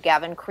stars too,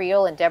 Gavin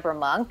Creel and Deborah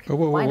Monk.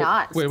 Why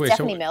not?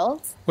 Stephanie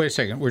Mills. Wait a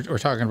second. We're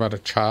talking about a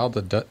child,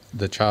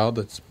 the child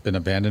that's been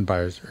abandoned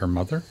by her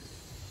mother?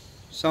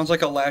 Sounds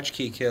like a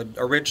latchkey kid,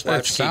 a rich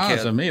latchkey kid. It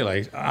sounds to me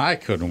like I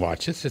couldn't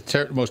watch it. It's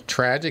the most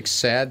tragic,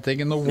 sad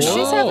thing in the world.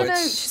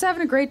 She's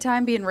having a great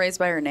time being raised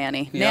by her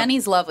nanny. Yeah.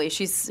 Nanny's lovely.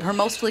 She's her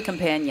mostly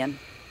companion,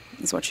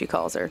 is what she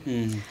calls her.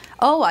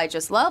 Oh, I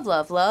just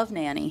love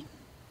Nanny.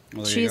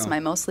 Well, she's my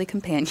mostly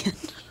companion.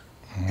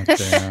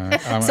 Okay.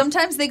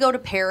 Sometimes they go to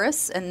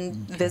Paris and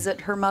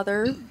visit her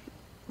mother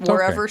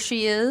wherever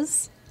she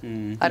is.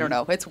 I don't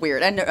know. It's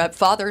weird. And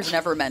father's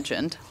never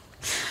mentioned.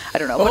 I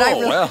don't know. But I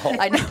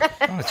know.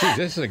 Oh, geez,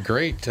 this is a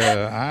great.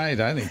 I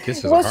think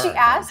this is. Well, she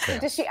asked.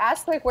 Does she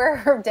ask like where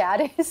her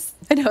dad is?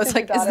 I know. It's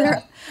like, is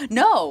there?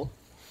 No.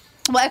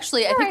 Well,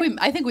 actually,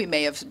 I think we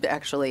may have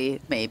actually,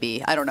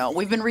 maybe, I don't know.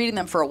 We've been reading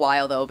them for a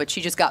while though, but she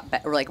just got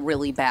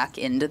really back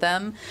into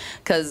them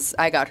because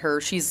I got her.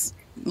 She's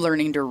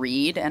learning to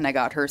read, and I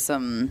got her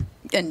some.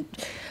 And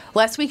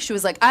last week she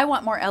was like, "I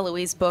want more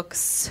Eloise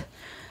books.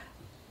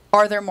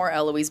 Are there more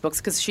Eloise books?"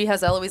 Because she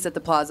has Eloise at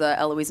the Plaza,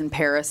 Eloise in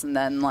Paris, and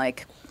then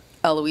like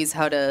Eloise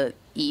How to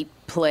Eat,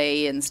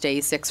 Play, and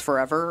Stay 6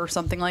 Forever or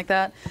something like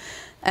that.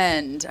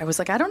 And I was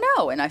like, I don't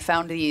know. And I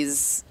found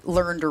these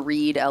Learn to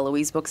Read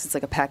Eloise books. It's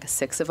like a pack of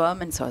 6 of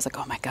them. And so I was like,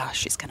 oh my gosh,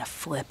 she's going to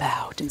flip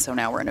out. And so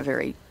now we're in a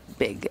very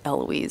big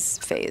Eloise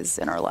phase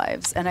in our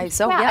lives. And I've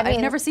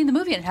never seen the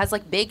movie, and it has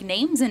like big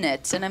names in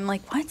it. And I'm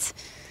like, what?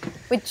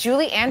 With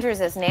Julie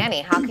Andrews as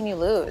Nanny, how can you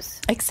lose?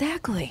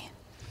 Exactly.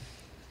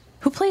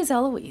 Who plays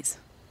Eloise?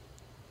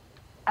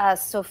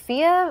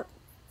 Sofia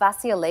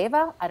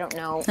Vasileva. I don't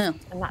know. Huh.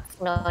 I'm not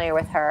familiar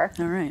with her.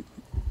 All right.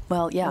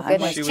 Well, yeah.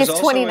 She's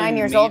 29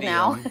 years old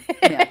now.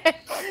 Yeah.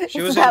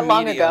 She was that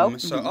long ago.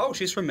 So,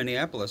 she's from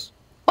Minneapolis.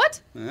 What?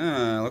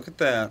 Ah, look at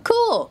that.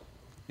 Cool.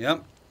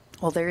 Yep.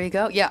 Well, there you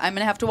go. Yeah, I'm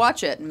going to have to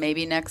watch it.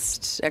 Maybe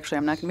next... Actually,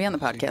 I'm not going to be on the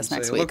podcast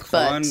next week.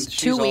 But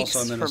 2 weeks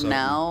from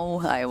now,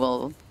 I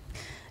will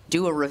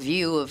do a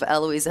review of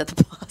Eloise at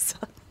the Plaza.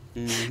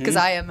 Because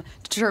I am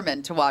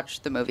determined to watch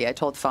the movie. I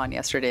told Fawn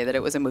yesterday that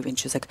it was a movie, and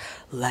she was like,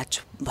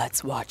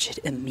 let's watch it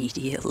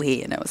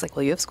immediately. And I was like,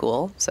 well, you have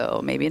school,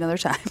 so maybe another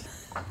time.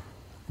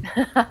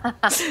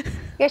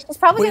 Yeah, she's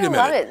probably going to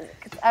love it.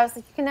 I was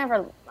like, you can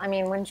never... I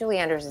mean, when Julie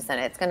Andrews is in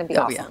it, it's going to be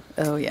awesome.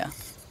 Yeah. Oh, yeah.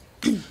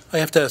 I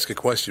have to ask a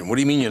question. What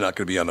do you mean you're not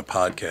going to be on the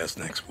podcast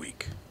next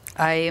week?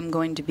 I am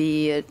going to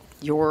be at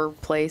your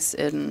place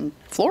in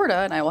Florida,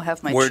 and I will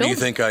have my children. Where do you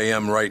think I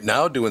am right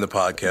now doing the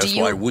podcast?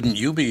 Why wouldn't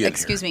you be in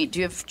Excuse me, do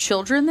you have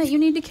children that you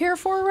need to care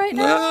for right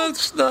now?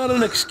 That's not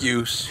an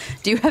excuse.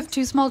 Do you have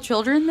 2 small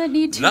children that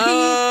need to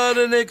not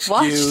be an excuse.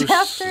 watched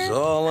after? That's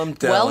all I'm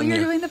telling while you're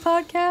doing the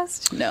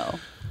podcast? No,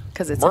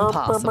 because it's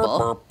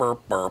impossible.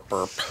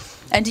 Burp.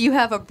 And do you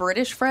have a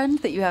British friend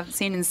that you haven't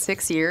seen in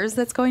 6 years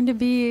that's going to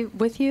be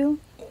with you?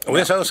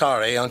 We're so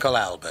sorry, Uncle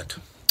Albert.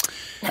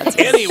 That's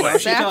anyway,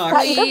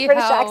 exactly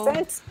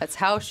that's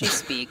how she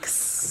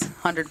speaks.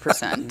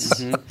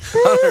 100%.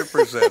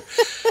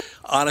 100%.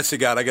 Honest to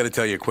God, I got to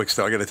tell you a quick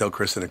story. I got to tell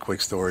Kristen a quick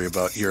story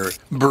about your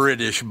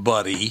British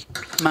buddy.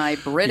 My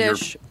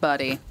British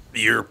buddy.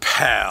 Your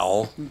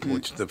pal,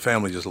 which the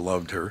family just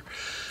loved her.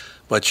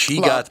 But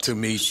she got to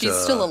meet... She's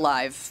still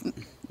alive.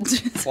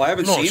 Well, I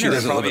haven't seen her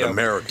in probably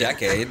a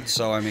decade,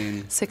 so I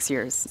mean... 6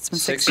 years. It's been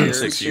 6 years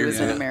since she was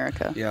in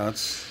America. Yeah,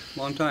 it's a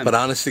long time. But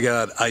honest to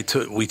God,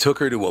 we took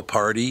her to a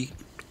party,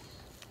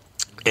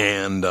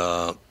 and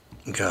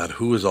God,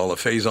 who was all the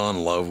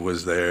Faison Love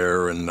was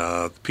there, and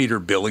Peter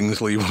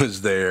Billingsley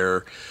was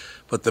there.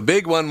 But the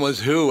big one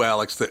was who,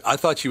 Alex? I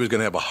thought she was going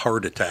to have a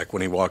heart attack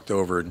when he walked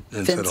over and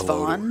said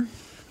hello to her.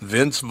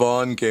 Vince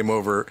Vaughn came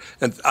over,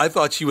 and I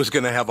thought she was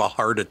going to have a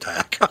heart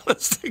attack,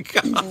 honestly.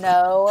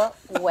 No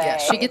way. Yeah,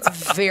 she gets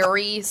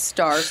very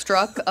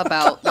starstruck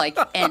about, like,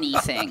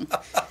 anything.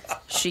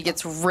 She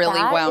gets really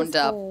wound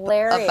up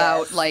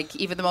about, like,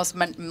 even the most,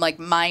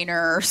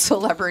 minor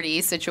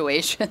celebrity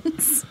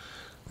situations.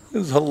 It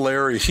was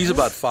hilarious. She's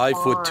about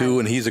 5'2",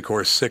 and he's, of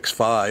course,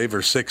 6'5" or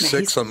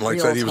 6'6", something like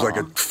that. He was like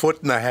a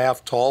foot and a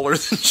half taller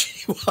than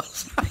she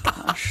was. Oh, my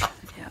gosh.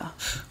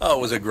 Oh,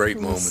 it was a great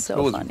moment. So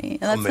it was funny.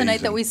 And that's amazing. The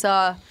night that we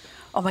saw,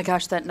 oh my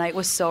gosh, that night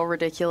was so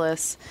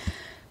ridiculous.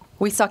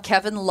 We saw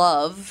Kevin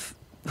Love,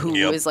 who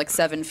is like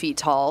 7 feet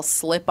tall,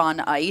 slip on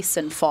ice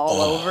and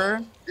fall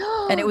over.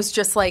 And it was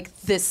just like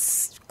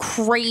this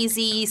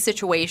crazy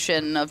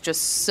situation of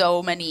just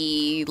so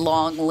many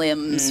long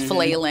limbs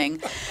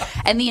flailing.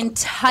 And the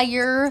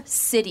entire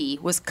city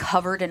was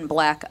covered in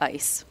black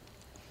ice.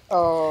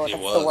 Oh,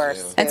 that's the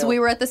worst. Yeah. And so we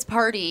were at this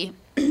party,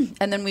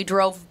 and then we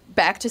drove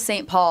back to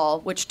St.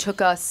 Paul, which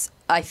took us,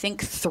 I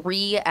think,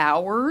 3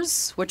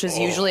 hours, which is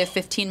usually a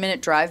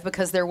 15-minute drive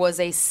because there was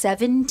a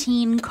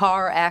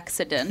 17-car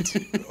accident.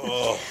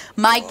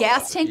 My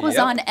gas tank was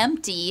on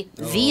empty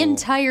the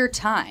entire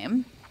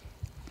time.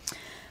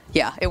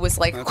 Yeah, it was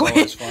like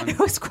it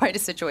was quite a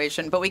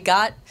situation. But we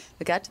got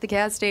to the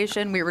gas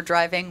station. We were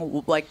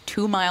driving like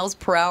 2 miles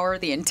per hour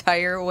the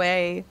entire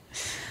way.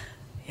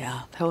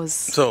 Yeah, that was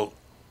so.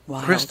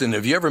 Wow. Kristen,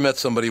 have you ever met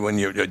somebody when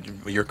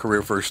your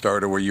career first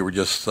started where you were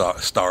just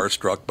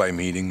starstruck by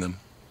meeting them?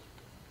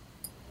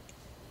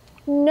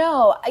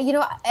 No. You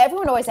know,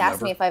 everyone always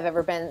asks me if I've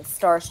ever been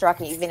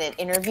starstruck, even in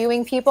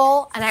interviewing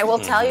people. And I will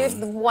tell you,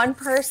 the one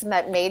person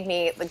that made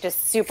me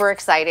just super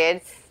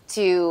excited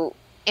to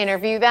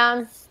interview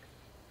them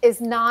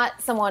is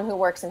not someone who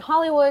works in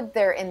Hollywood.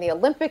 They're in the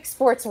Olympic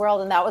sports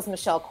world, and that was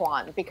Michelle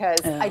Kwan,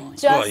 because I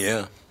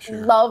just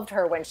loved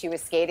her when she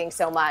was skating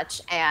so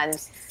much. And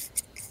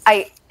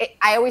I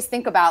always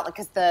think about,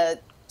 because the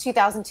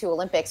 2002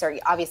 Olympics are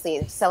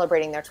obviously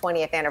celebrating their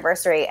 20th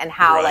anniversary, and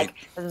how like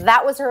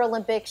that was her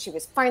Olympics. She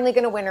was finally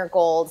going to win her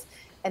gold,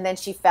 and then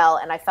she fell,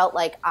 and I felt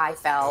like I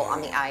fell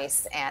on the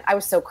ice, and I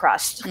was so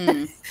crushed.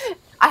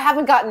 I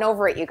haven't gotten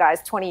over it, you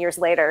guys, 20 years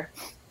later.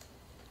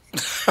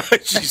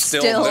 She's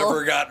still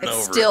never gotten over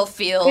it. Still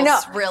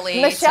feels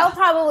really. Michelle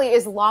probably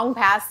is long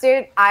past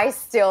it. I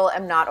still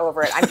am not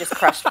over it. I'm just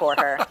crushed for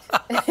her.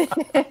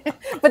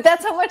 But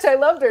that's how much I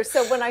loved her.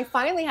 So when I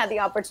finally had the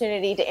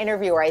opportunity to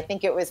interview her, I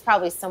think it was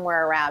probably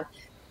somewhere around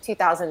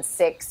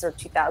 2006 or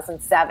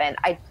 2007.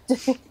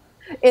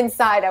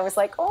 Inside, I was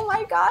like, oh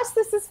my gosh,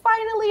 this is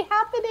finally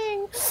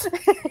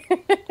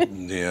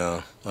happening.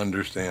 Yeah,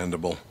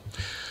 understandable.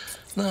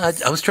 No,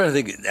 I was trying to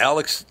think.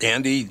 Alex,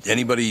 Andy,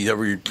 anybody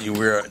ever you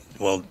were?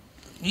 Well,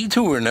 you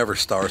two were never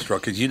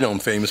starstruck because you've known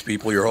famous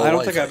people your whole life. I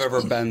don't think I've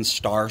ever been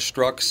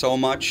starstruck so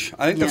much.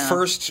 I think the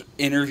first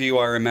interview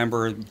I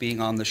remember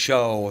being on the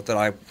show that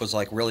I was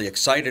like really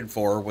excited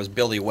for was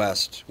Billy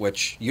West,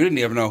 which you didn't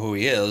even know who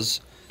he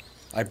is.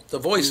 The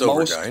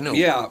voiceover guy, I know.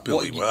 Yeah,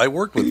 Billy. I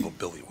worked with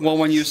Billy West. Well,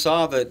 when you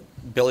saw that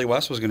Billy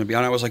West was going to be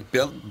on, I was like,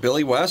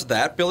 Billy West,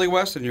 that Billy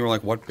West, and you were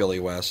like, what Billy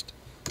West?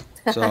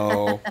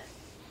 So.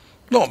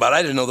 No, but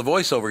I didn't know the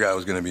voiceover guy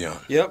was going to be on.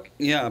 Yep,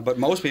 yeah, but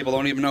most people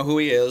don't even know who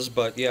he is.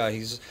 But yeah,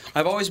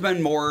 I've always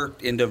been more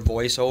into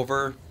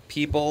voiceover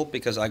people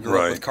because I grew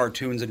up with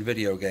cartoons and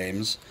video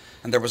games,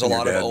 and there was a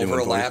lot of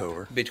overlap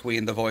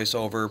between the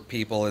voiceover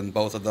people and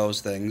both of those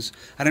things.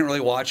 I didn't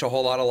really watch a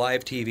whole lot of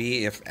live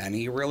TV, if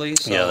any, really.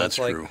 So yeah, that's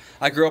true.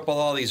 I grew up with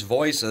all these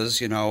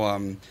voices,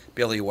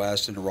 Billy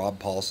West and Rob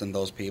Paulson,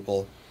 those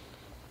people,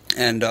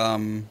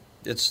 and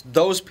it's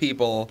those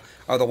people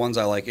are the ones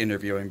I like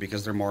interviewing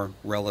because they're more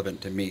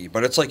relevant to me.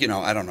 But it's like,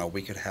 I don't know,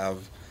 we could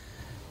have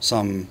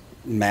some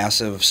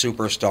massive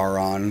superstar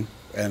on,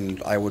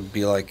 and I would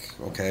be like,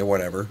 okay,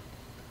 whatever.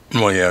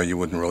 Well, yeah, you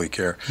wouldn't really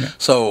care. Yeah.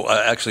 So,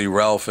 actually,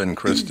 Ralph and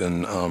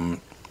Kristen,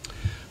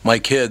 my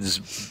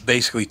kids,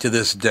 basically to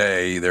this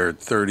day, they're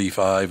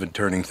 35 and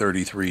turning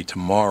 33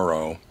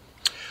 tomorrow.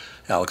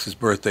 Alex's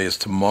birthday is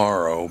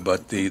tomorrow,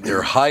 but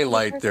their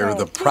highlight, they're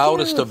the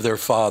proudest of their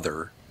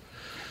father.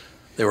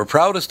 They were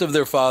proudest of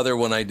their father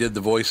when I did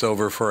the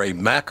voiceover for a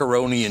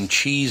macaroni and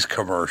cheese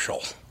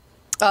commercial.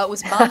 It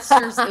was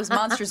Monsters. It was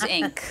Monsters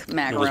Inc.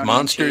 macaroni. It was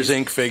Monsters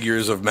Inc.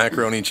 figures of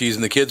macaroni and cheese,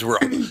 and the kids were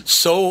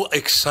so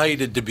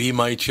excited to be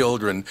my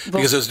children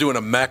because I was doing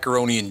a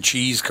macaroni and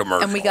cheese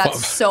commercial. And we got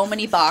so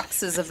many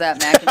boxes of that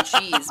mac and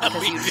cheese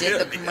because you did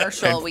the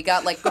commercial. We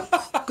got like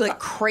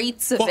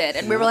crates of it,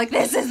 and we were like,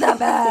 "This is the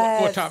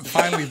best." Well, Tom,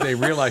 finally they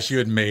realized you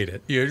had made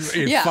it. You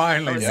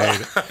finally made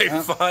it.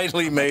 I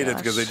finally made it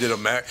because they did a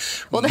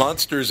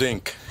Monsters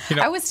Inc.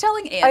 I was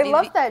telling Andy. I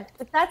love that.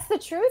 But that's the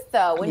truth,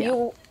 though. When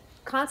you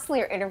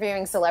constantly are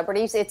interviewing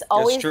celebrities, it's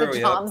always the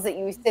jobs that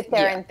you sit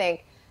there and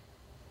think,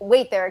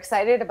 wait, they're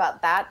excited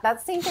about that?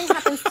 That same thing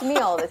happens to me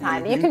all the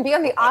time. You can be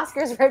on the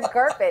Oscars red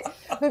carpet,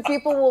 but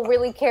people will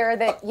really care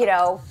that,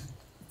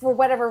 for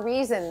whatever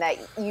reason, that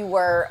you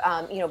were,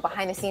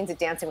 behind the scenes at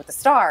Dancing with the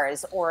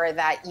Stars, or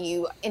that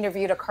you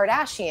interviewed a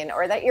Kardashian,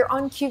 or that you're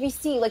on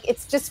QVC. Like,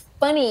 it's just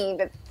funny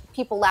that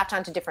people latch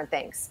onto different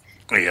things.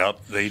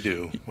 Yep, they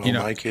do. Well,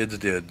 my kids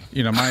did.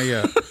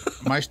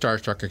 My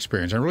starstruck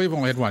experience. I really have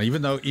only had one.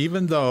 Even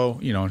though,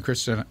 and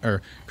Kristen and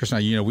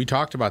I, we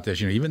talked about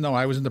this. Even though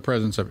I was in the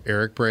presence of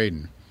Eric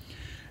Braeden,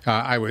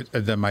 my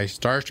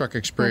starstruck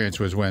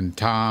experience was when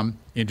Tom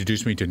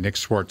introduced me to Nick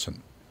Swartzen.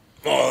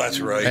 Oh, that's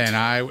right. And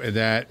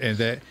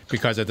that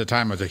because at the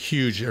time I was a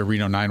huge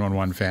Reno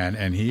 911 fan,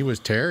 and he was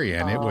Terry,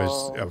 and it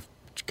was,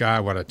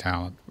 God, what a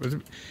talent!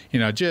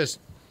 Just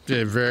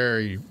a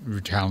very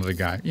talented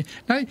guy.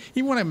 Now,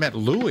 even when I met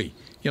Louis,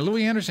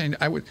 Louis Anderson,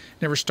 I would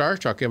never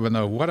starstruck, even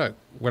though what a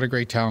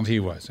great talent he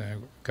was.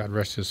 God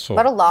rest his soul.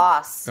 What a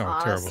loss. Oh,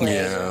 honestly. terrible.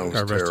 Yeah,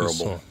 it was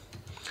terrible.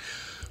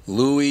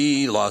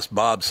 Louis lost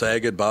Bob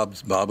Saget.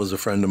 Bob was a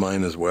friend of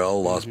mine as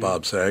well. Lost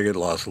Bob Saget.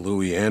 Lost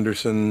Louis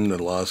Anderson.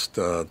 And lost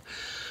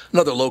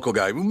another local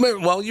guy.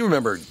 Well, you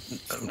remember,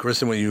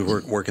 Kristen, when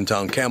you work in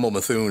town, Camel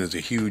Methuen is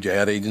a huge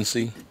ad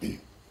agency.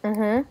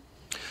 Mm-hmm.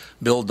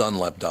 Bill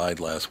Dunlap died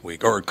last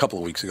week, or a couple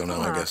of weeks ago now,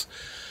 I guess.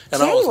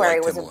 And January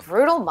was a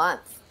brutal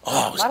month.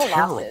 Oh, it was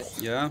terrible.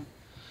 Yeah.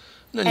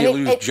 Then you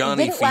lose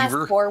Johnny Fever. It didn't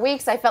last 4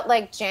 weeks. I felt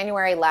like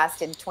January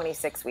lasted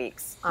 26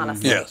 weeks,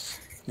 honestly. Yes.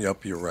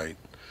 Yep, you're right.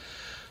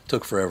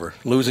 Took forever.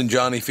 Losing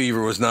Johnny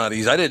Fever was not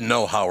easy. I didn't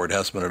know Howard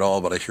Hessman at all,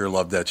 but I sure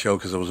loved that show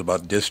because it was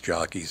about disc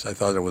jockeys. I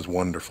thought it was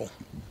wonderful.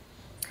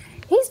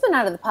 He's been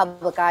out of the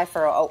public eye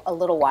for a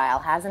little while,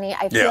 hasn't he?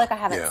 I feel like I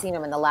haven't seen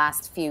him in the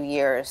last few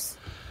years.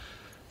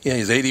 Yeah,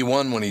 he's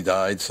 81 when he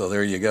died, so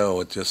there you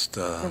go. It just,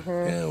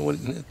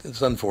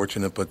 it's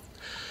unfortunate, but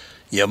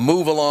you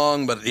move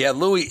along. But yeah,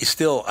 Louis,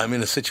 still, I'm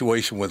in a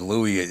situation with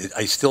Louis.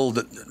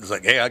 It's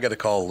like, hey, I got to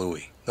call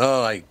Louis.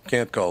 No, I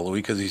can't call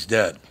Louis because he's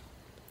dead.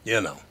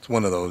 It's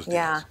one of those days.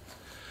 Yeah.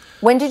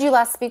 When did you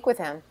last speak with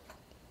him?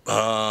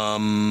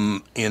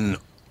 In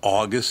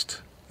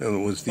August. It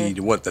was the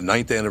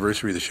 9th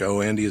anniversary of the show,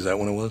 Andy? Is that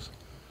when it was?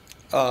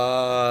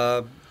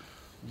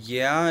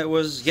 Yeah, it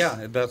was.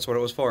 Yeah, that's what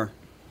it was for.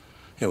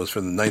 It was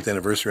for the 9th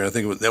anniversary. I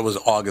think that was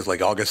August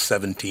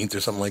 17th or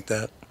something like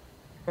that.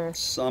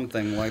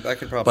 Something like that. I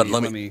could probably.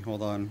 But let me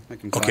hold on. I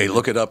can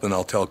look it up, and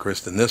I'll tell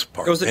Kristen this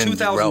part. It was the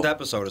 2000th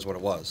episode, is what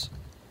it was.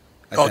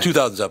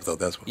 2000th episode.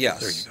 That's what.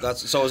 Yes,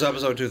 so it was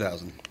episode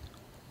 2000.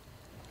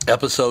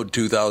 Episode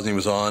 2000 he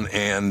was on,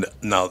 and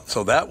now,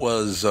 so that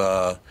was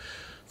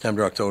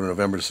September, October,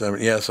 November, December.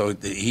 Yeah, so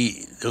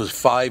it was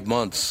 5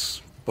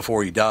 months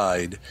before he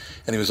died,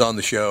 and he was on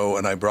the show,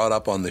 and I brought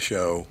up on the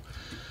show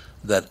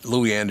that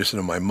Louis Anderson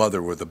and my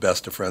mother were the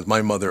best of friends.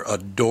 My mother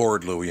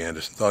adored Louis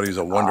Anderson, thought he was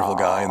a wonderful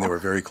guy, and they were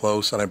very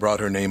close, and I brought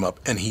her name up,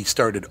 and he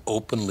started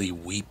openly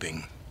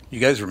weeping. You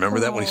guys remember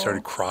that when he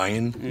started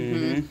crying?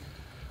 Mm-hmm.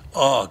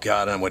 Oh,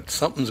 God, I went,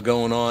 something's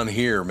going on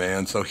here,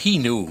 man. So he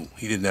knew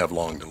he didn't have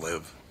long to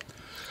live.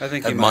 I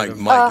think he might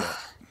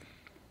have.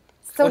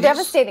 So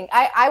devastating.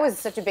 I was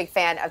such a big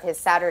fan of his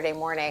Saturday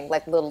morning,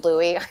 like Little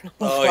Louie.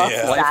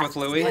 Life with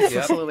Louie. Life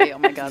with Louie. Oh,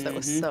 my God, that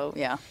was so,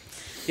 yeah.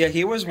 Yeah,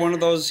 he was one of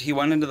those, he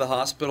went into the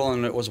hospital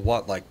and it was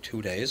what, like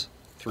 2 days?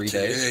 3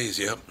 days? 2 days,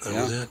 yep. That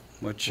was it.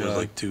 Which it was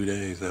like 2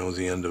 days. That was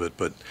the end of it.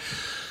 But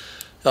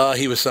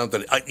he was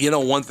something.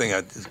 One thing,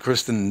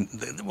 Kristen,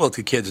 well,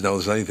 the kids know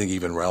this. I think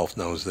even Ralph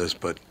knows this.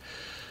 But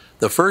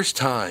the first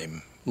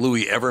time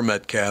Louis ever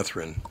met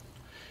Catherine,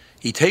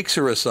 he takes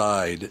her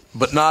aside,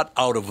 but not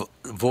out of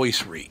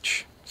voice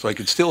reach. So I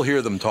could still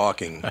hear them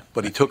talking,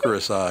 but he took her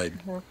aside.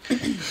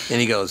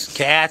 And he goes,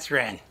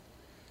 Catherine,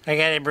 I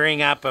got to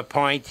bring up a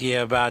point to you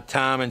about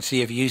Tom and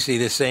see if you see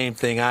the same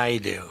thing I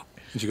do.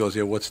 And she goes,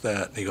 yeah, what's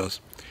that? And he goes,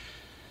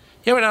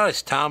 you ever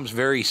notice Tom's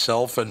very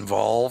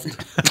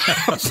self-involved?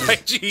 I was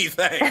like, gee,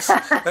 thanks.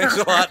 Thanks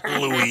a lot,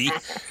 Louis.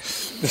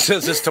 He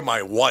says this to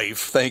my wife.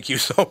 Thank you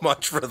so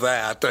much for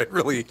that. I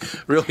really,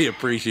 really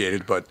appreciate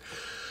it. But,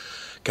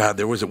 God,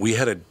 we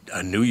had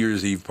a New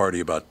Year's Eve party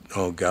about,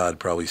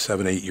 probably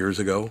 7-8 years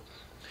ago.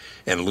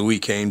 And Louis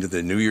came to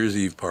the New Year's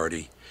Eve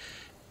party.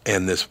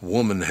 And this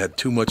woman had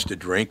too much to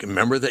drink.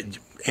 Remember that?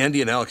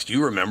 Andy and Alex, do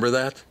you remember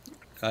that?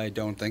 I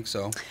don't think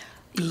so.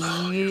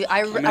 I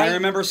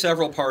remember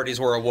several parties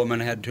where a woman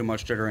had too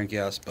much to drink,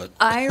 yes, but...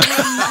 I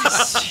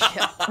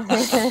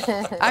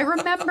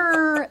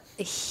remember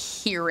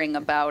hearing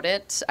about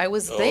it. I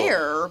was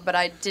there, but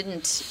I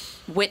didn't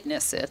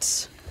witness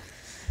it.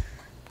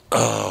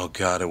 Oh,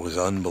 God, it was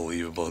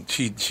unbelievable.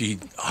 She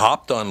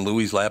hopped on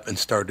Louis' lap and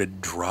started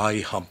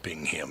dry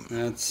humping him.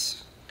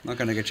 That's not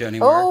going to get you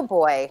anywhere. Oh,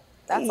 boy.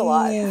 That's a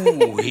lot.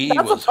 Ooh, he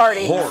That's was a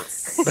party.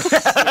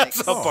 That's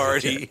a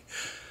party.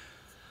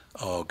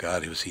 Oh,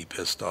 God, was he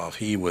pissed off.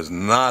 He was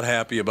not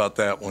happy about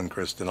that one,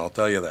 Kristen. I'll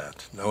tell you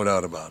that. No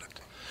doubt about it.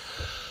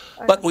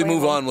 But we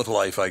move on with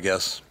life, I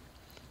guess.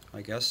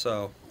 I guess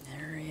so.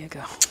 There you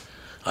go.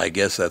 I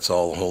guess that's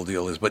all the whole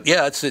deal is. But,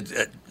 yeah,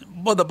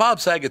 well, the Bob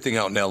Saget thing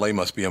out in L.A.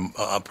 must be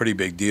a pretty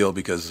big deal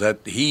because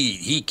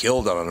he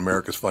killed it on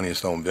America's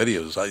Funniest Home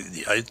Videos.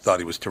 I thought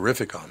he was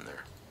terrific on there.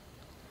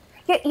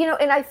 Yeah,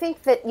 and I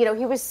think that,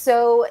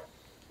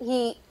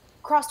 he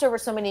crossed over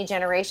so many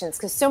generations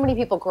because so many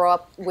people grow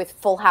up with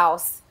Full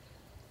House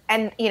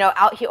and,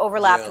 he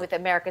overlapped with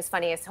America's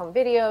Funniest Home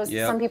Videos.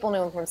 Yeah. Some people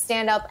knew him from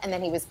stand-up, and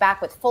then he was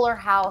back with Fuller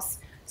House.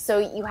 So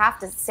you have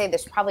to say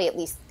there's probably at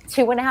least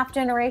 2.5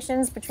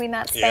 generations between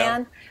that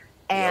span.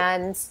 Yeah.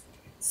 And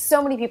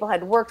so many people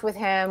had worked with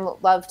him,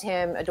 loved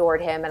him,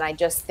 adored him, and I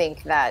just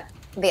think that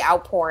the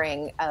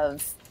outpouring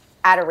of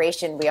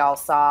adoration we all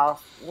saw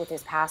with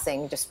his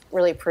passing just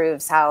really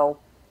proves how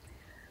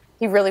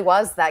he really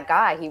was that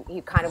guy.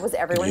 He kind of was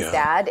everyone's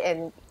dad,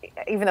 and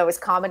even though his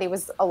comedy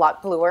was a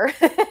lot bluer,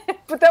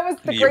 but that was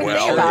the great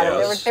thing about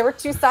it. There were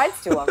two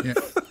sides to him.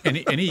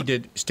 Yeah. And he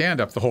did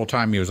stand-up the whole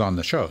time he was on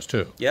the shows,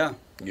 too. Yeah.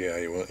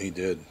 Yeah, he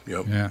did.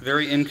 Yep. Yeah.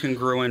 Very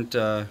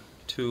incongruent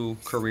two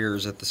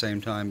careers at the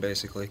same time,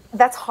 basically.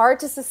 That's hard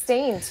to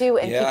sustain, too,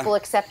 and people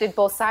accepted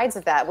both sides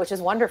of that, which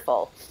is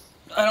wonderful.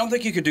 I don't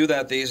think you could do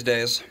that these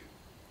days.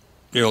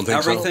 You don't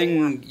think so?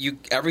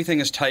 Everything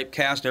is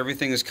typecast.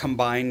 Everything is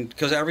combined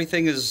because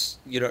everything is,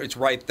 it's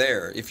right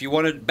there. If you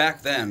wanted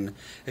back then,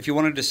 if you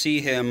wanted to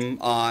see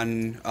him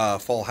on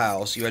Full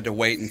House, you had to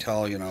wait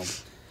until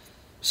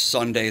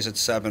Sundays at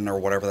 7 or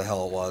whatever the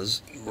hell it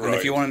was. Right. And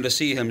if you wanted to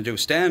see him do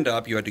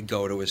stand-up, you had to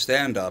go to his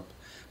stand-up.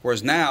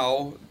 Whereas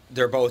now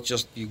they're both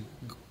just you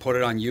put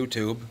it on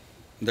YouTube.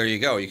 There you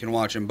go. You can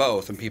watch them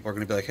both, and people are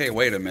going to be like, "Hey,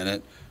 wait a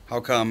minute.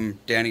 How come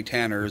Danny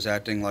Tanner is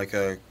acting like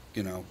a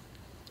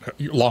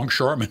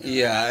longshoreman?"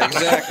 Yeah,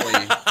 exactly.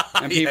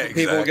 And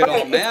people will get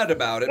all mad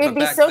about it. It'd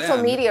be social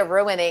media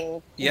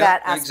ruining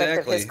that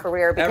aspect of his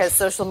career because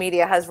social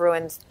media has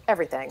ruined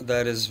everything.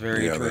 That is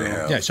very true.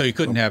 Yeah, so you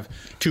couldn't have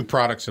two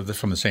products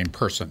from the same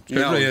person.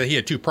 No. He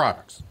had two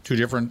products, two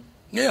different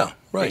personas,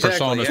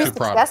 exactly, two products.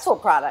 Successful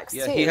products, too.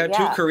 Yeah, he had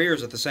two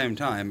careers at the same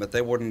time, but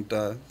they wouldn't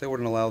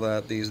allow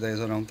that these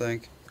days, I don't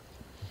think.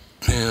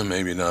 Yeah,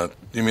 maybe not.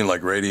 You mean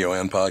like radio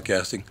and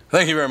podcasting?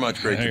 Thank you very much.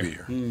 Great to be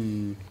here.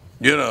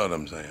 You know what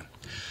I'm saying.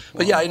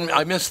 But yeah,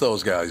 I miss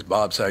those guys.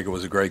 Bob Saget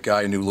was a great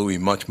guy. I knew Louis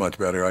much, much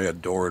better. I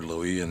adored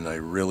Louis, and I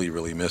really,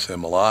 really miss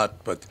him a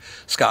lot. But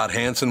Scott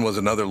Hansen was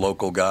another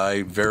local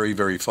guy, very,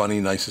 very funny,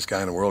 nicest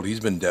guy in the world.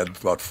 He's been dead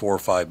for about 4 or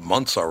 5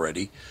 months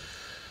already.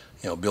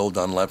 Bill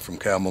Dunlap from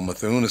Campbell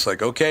Methuen. It's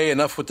like, okay,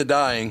 enough with the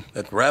dying.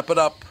 Let's wrap it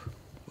up.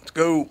 Let's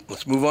go.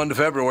 Let's move on to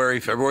February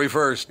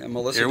 1st. And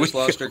Melissa just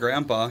lost her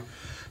grandpa.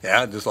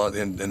 Yeah, just lost,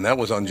 and that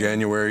was on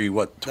January,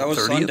 what, 30th? That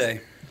was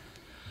Sunday.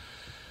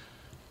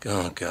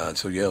 Oh, God.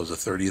 So, yeah, it was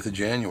the 30th of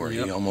January.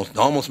 Yep. He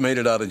almost made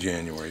it out of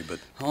January. But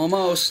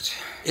almost.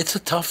 It's a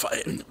tough...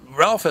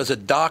 Ralph, as a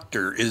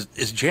doctor, is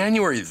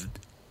January...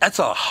 That's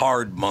a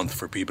hard month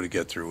for people to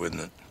get through, isn't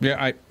it?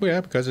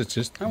 Yeah, because it's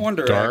just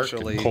dark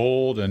and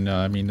cold, and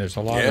there's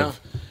a lot of,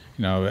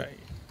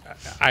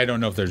 I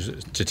don't know if there's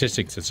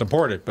statistics that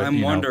support it, but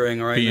I'm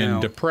wondering right being now.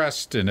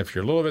 depressed, and if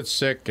you're a little bit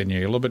sick, and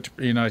you're a little bit,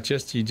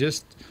 you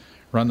just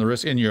run the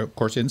risk, and you're of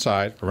course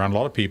inside around a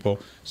lot of people,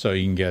 so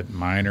you can get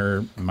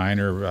minor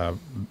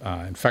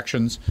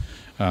infections.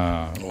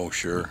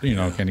 Sure.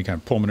 Any kind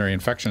of pulmonary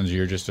infections,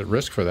 you're just at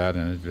risk for that,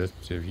 and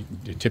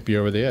it tip you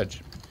over the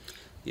edge.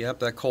 Yep,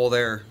 that cold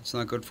air, it's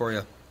not good for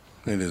you.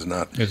 It is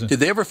not. Did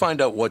they ever find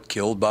out what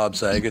killed Bob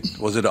Saget?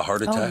 Was it a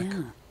heart attack?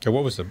 Yeah,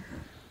 what was the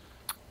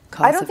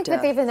cause I don't think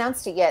that they've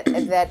announced it yet.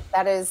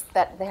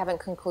 that they haven't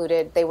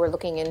concluded. They were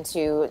looking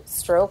into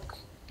stroke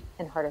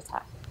and heart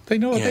attack. They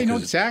know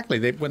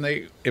exactly.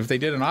 If they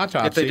did an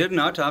autopsy,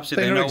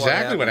 they know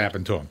exactly what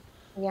happened to him.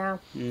 Yeah.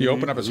 You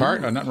open up his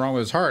heart, nothing wrong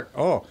with his heart.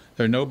 Oh,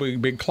 there's no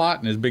big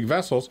clot in his big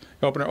vessels.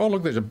 You open it. Oh,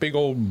 look, there's a big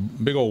old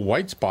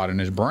white spot in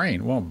his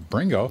brain. Well,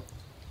 bringo.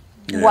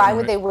 Yeah. Why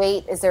would they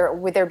wait?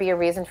 Would there be a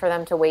reason for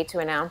them to wait to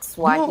announce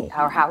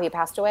how he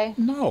passed away?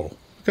 No,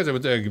 because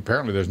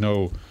apparently there's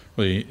no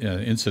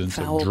incidents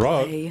of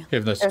drug.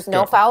 There's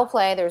no foul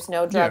play. There's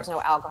no drugs,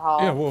 no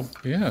alcohol.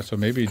 So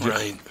maybe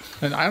right.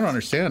 And I don't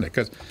understand it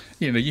because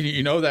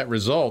you know that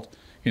result.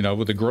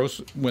 With the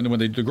gross when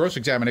they do the gross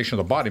examination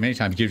of the body, many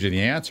times gives you the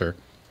answer.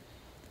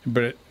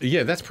 But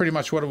that's pretty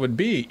much what it would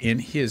be in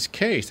his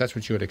case. That's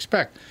what you would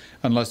expect,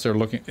 unless they're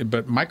looking.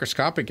 But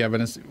microscopic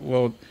evidence,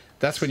 well,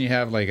 that's when you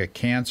have like a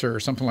cancer or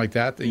something like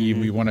that. That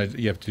you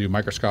have to do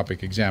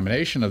microscopic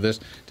examination of this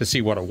to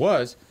see what it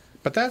was.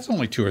 But that's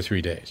only 2 or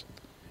 3 days.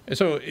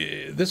 So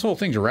this whole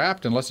thing's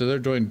wrapped unless they're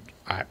doing.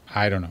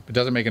 I don't know. It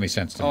doesn't make any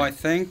sense to me. I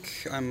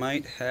think I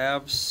might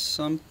have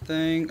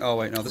something. Oh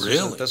wait, no,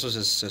 this was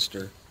his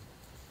sister.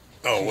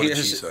 Oh, what did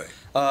she say?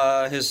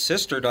 His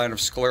sister died of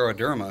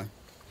scleroderma.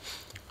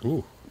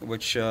 Ooh.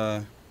 Which, he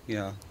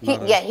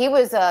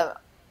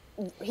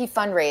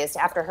fundraised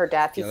after her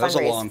death. He that was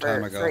a long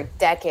time for ago.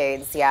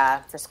 Decades,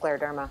 for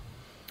scleroderma.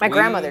 My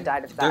grandmother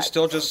died of that. They're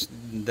still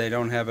they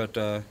don't have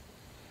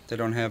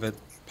it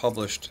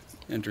published.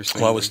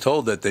 Interesting. Well, I was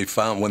told that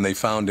when they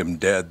found him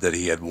dead, that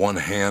he had one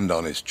hand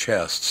on his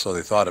chest, so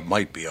they thought it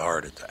might be a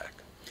heart attack.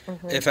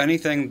 Mm-hmm. If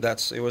anything,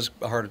 it was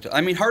a heart attack.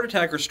 I mean, heart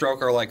attack or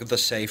stroke are like the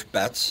safe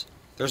bets.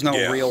 There's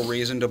no real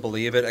reason to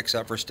believe it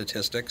except for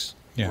statistics.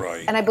 Yeah.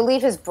 Right. And I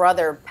believe his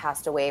brother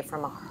passed away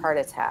from a heart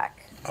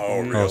attack.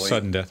 Oh, really? Oh,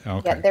 sudden death.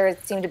 Okay. Yeah, there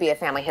seemed to be a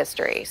family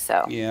history.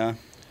 So. Yeah.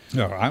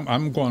 No,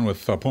 I'm going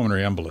with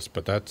pulmonary embolus,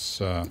 but that's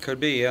could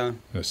be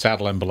the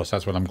saddle embolus.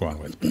 That's what I'm going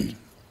with.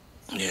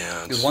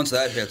 Yeah. Because once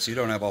that hits, you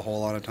don't have a whole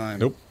lot of time.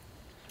 Nope.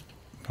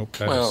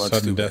 That's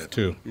sudden death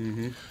too.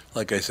 Mm-hmm.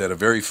 Like I said, a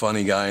very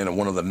funny guy and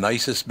one of the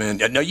nicest men.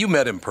 Now you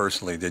met him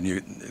personally, didn't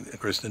you,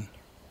 Kristen?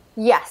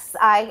 Yes,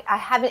 I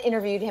haven't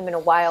interviewed him in a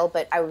while,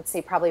 but I would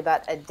say probably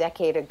about a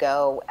decade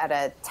ago at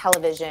a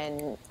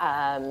television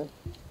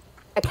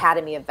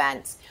academy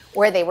event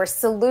where they were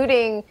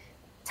saluting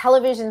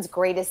television's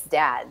greatest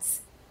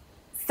dads.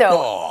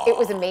 So It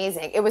was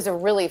amazing. It was a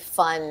really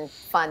fun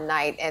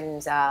night.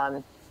 And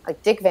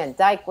like Dick Van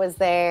Dyke was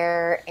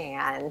there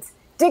and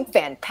Dick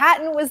Van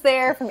Patten was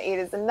there from 8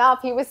 is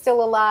Enough. He was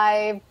still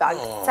alive.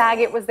 Bob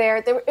Saget was there.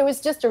 It was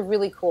just a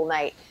really cool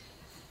night.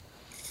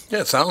 Yeah,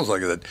 it sounds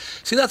like it.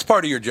 See, that's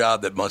part of your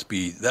job that must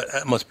be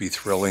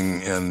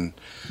thrilling and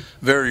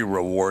very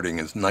rewarding.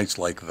 Is nights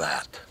like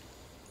that.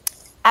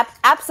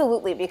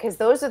 Absolutely, because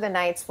those are the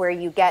nights where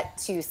you get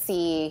to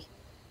see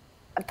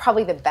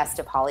probably the best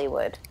of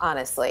Hollywood.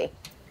 Honestly,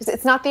 because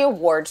it's not the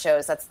award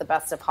shows that's the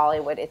best of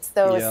Hollywood. It's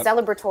those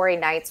celebratory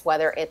nights,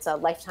 whether it's a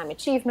Lifetime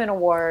Achievement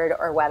Award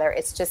or whether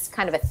it's just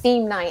kind of a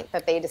theme night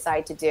that they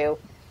decide to do.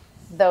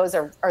 Those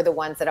are the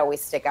ones that always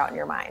stick out in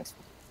your mind.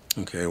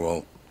 Okay,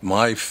 well.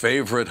 My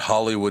favorite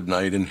Hollywood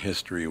night in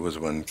history was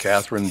when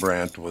Catherine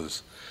Brandt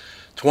was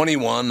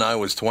 21, I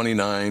was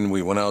 29.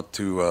 We went out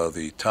to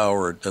the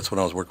Tower. That's when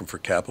I was working for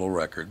Capitol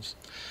Records.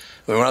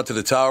 We went out to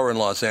the Tower in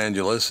Los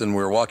Angeles, and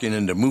we were walking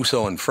into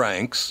Musso and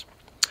Frank's.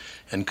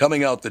 And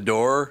coming out the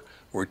door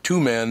were 2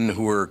 men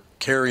who were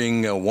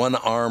carrying one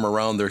arm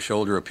around their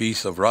shoulder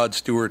apiece of Rod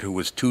Stewart, who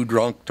was too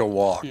drunk to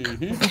walk.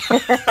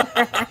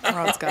 Mm-hmm.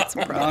 Rod's got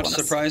some problems.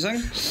 Not surprising.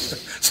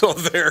 So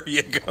there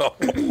you go.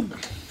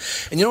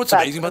 And you know what's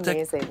amazing about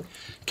that?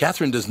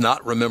 Catherine does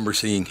not remember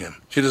seeing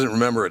him. She doesn't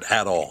remember it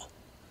at all.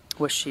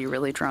 Was she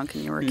really drunk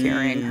and you were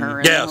carrying her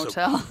in the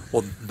hotel?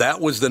 Well,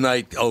 that was the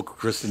night. Oh,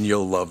 Kristen,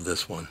 you'll love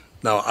this one.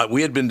 Now,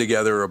 we had been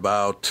together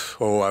about,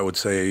 I would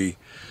say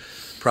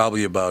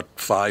probably about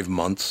 5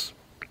 months,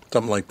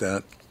 something like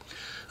that.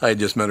 I had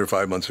just met her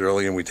 5 months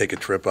earlier, and we take a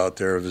trip out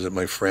there to visit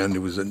my friend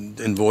who was in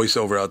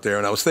voiceover out there.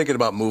 And I was thinking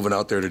about moving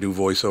out there to do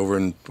voiceover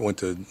and went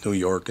to New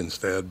York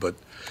instead. But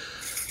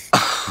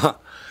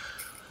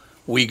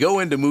we go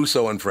into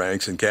Musso and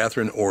Frank's, and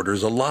Catherine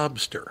orders a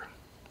lobster.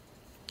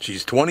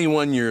 She's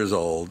 21 years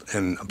old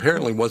and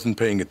apparently wasn't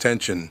paying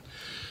attention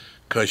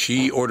because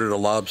she ordered a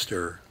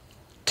lobster,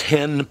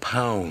 10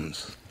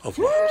 pounds of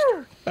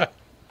lobster.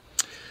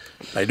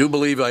 I do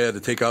believe I had to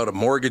take out a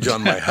mortgage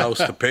on my house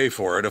to pay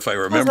for it, if I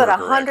remember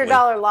correctly. Was it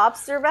 $100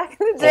 lobster back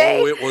in the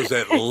day? Oh, it was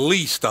at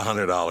least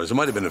 $100. It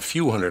might have been a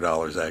few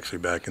 $100 actually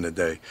back in the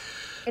day.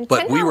 And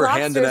but we were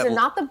handing lobsters are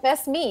not the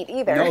best meat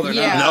either. No, they're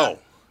not.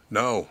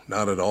 No,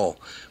 not at all.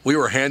 We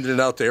were handing it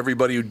out to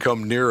everybody who'd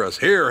come near us.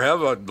 Here,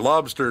 have a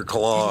lobster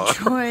claw.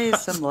 Enjoy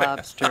some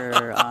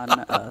lobster on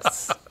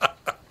us.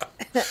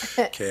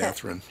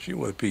 Catherine, she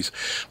was a piece.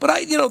 But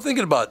thinking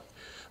about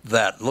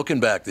that, looking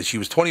back, that she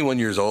was 21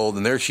 years old,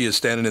 and there she is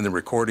standing in the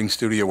recording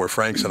studio where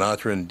Frank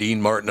Sinatra and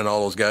Dean Martin and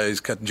all those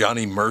guys cut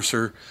Johnny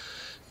Mercer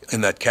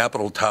in that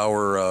Capitol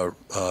Tower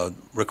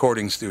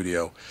recording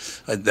studio.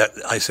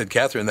 I said,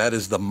 Catherine, that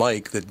is the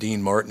mic that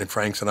Dean Martin and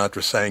Frank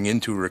Sinatra sang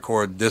into to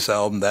record this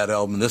album, that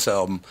album, this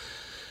album.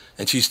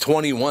 And she's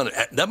 21.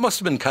 That must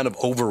have been kind of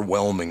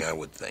overwhelming, I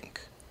would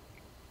think.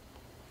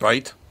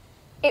 Right?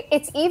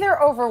 It's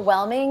either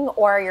overwhelming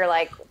or you're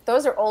like,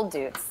 those are old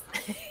dudes.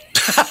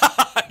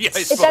 Yeah,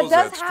 I suppose that does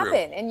that's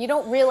happen, true. and you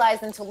don't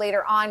realize until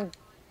later on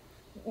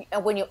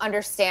when you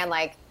understand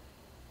like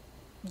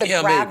the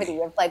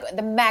gravity of like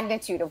the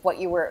magnitude of what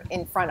you were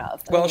in front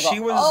of. Well, she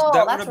was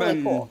that would have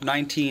been cool.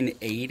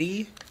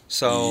 1980.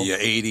 So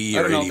 80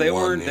 I or don't know.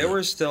 81, They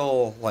were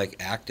still like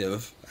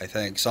active. I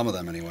think some of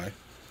them anyway.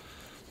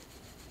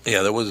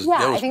 Yeah, there was.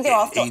 I think they're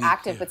all still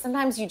active, but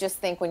sometimes you just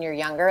think when you're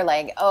younger,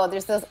 like, oh,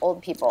 there's those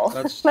old people.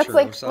 That's true,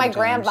 like sometimes. My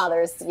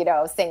grandmother's,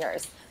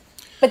 singers.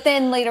 But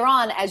then later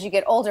on, as you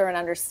get older and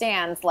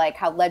understand like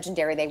how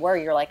legendary they were,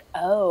 you're like,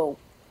 oh,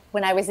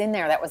 when I was in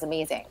there, that was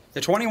amazing.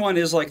 The 21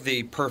 is like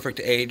the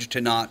perfect age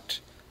to not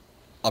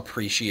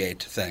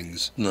appreciate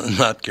things.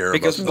 Not care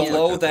because about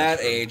below that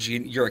age,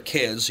 you're a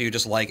kid, so you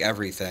just like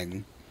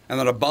everything. And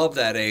then above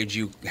that age,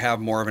 you have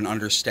more of an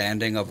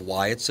understanding of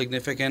why it's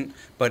significant.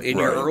 But in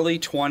your early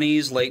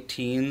 20s, late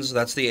teens,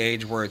 that's the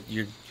age where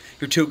you're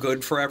too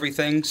good for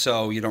everything,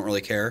 so you don't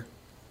really care.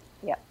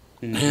 Yeah.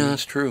 Mm-hmm. Yeah,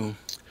 that's true.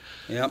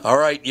 Yep. All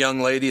right, young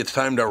lady, it's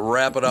time to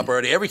wrap it up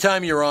already. Every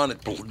time you're on,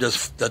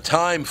 the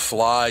time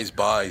flies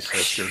by,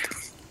 sister.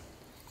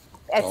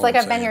 It's like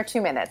I've been here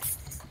 2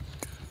 minutes.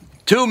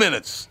 2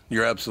 minutes.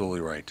 You're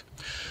absolutely right.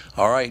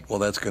 All right, well,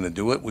 that's going to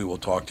do it. We will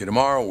talk to you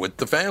tomorrow with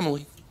the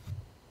family.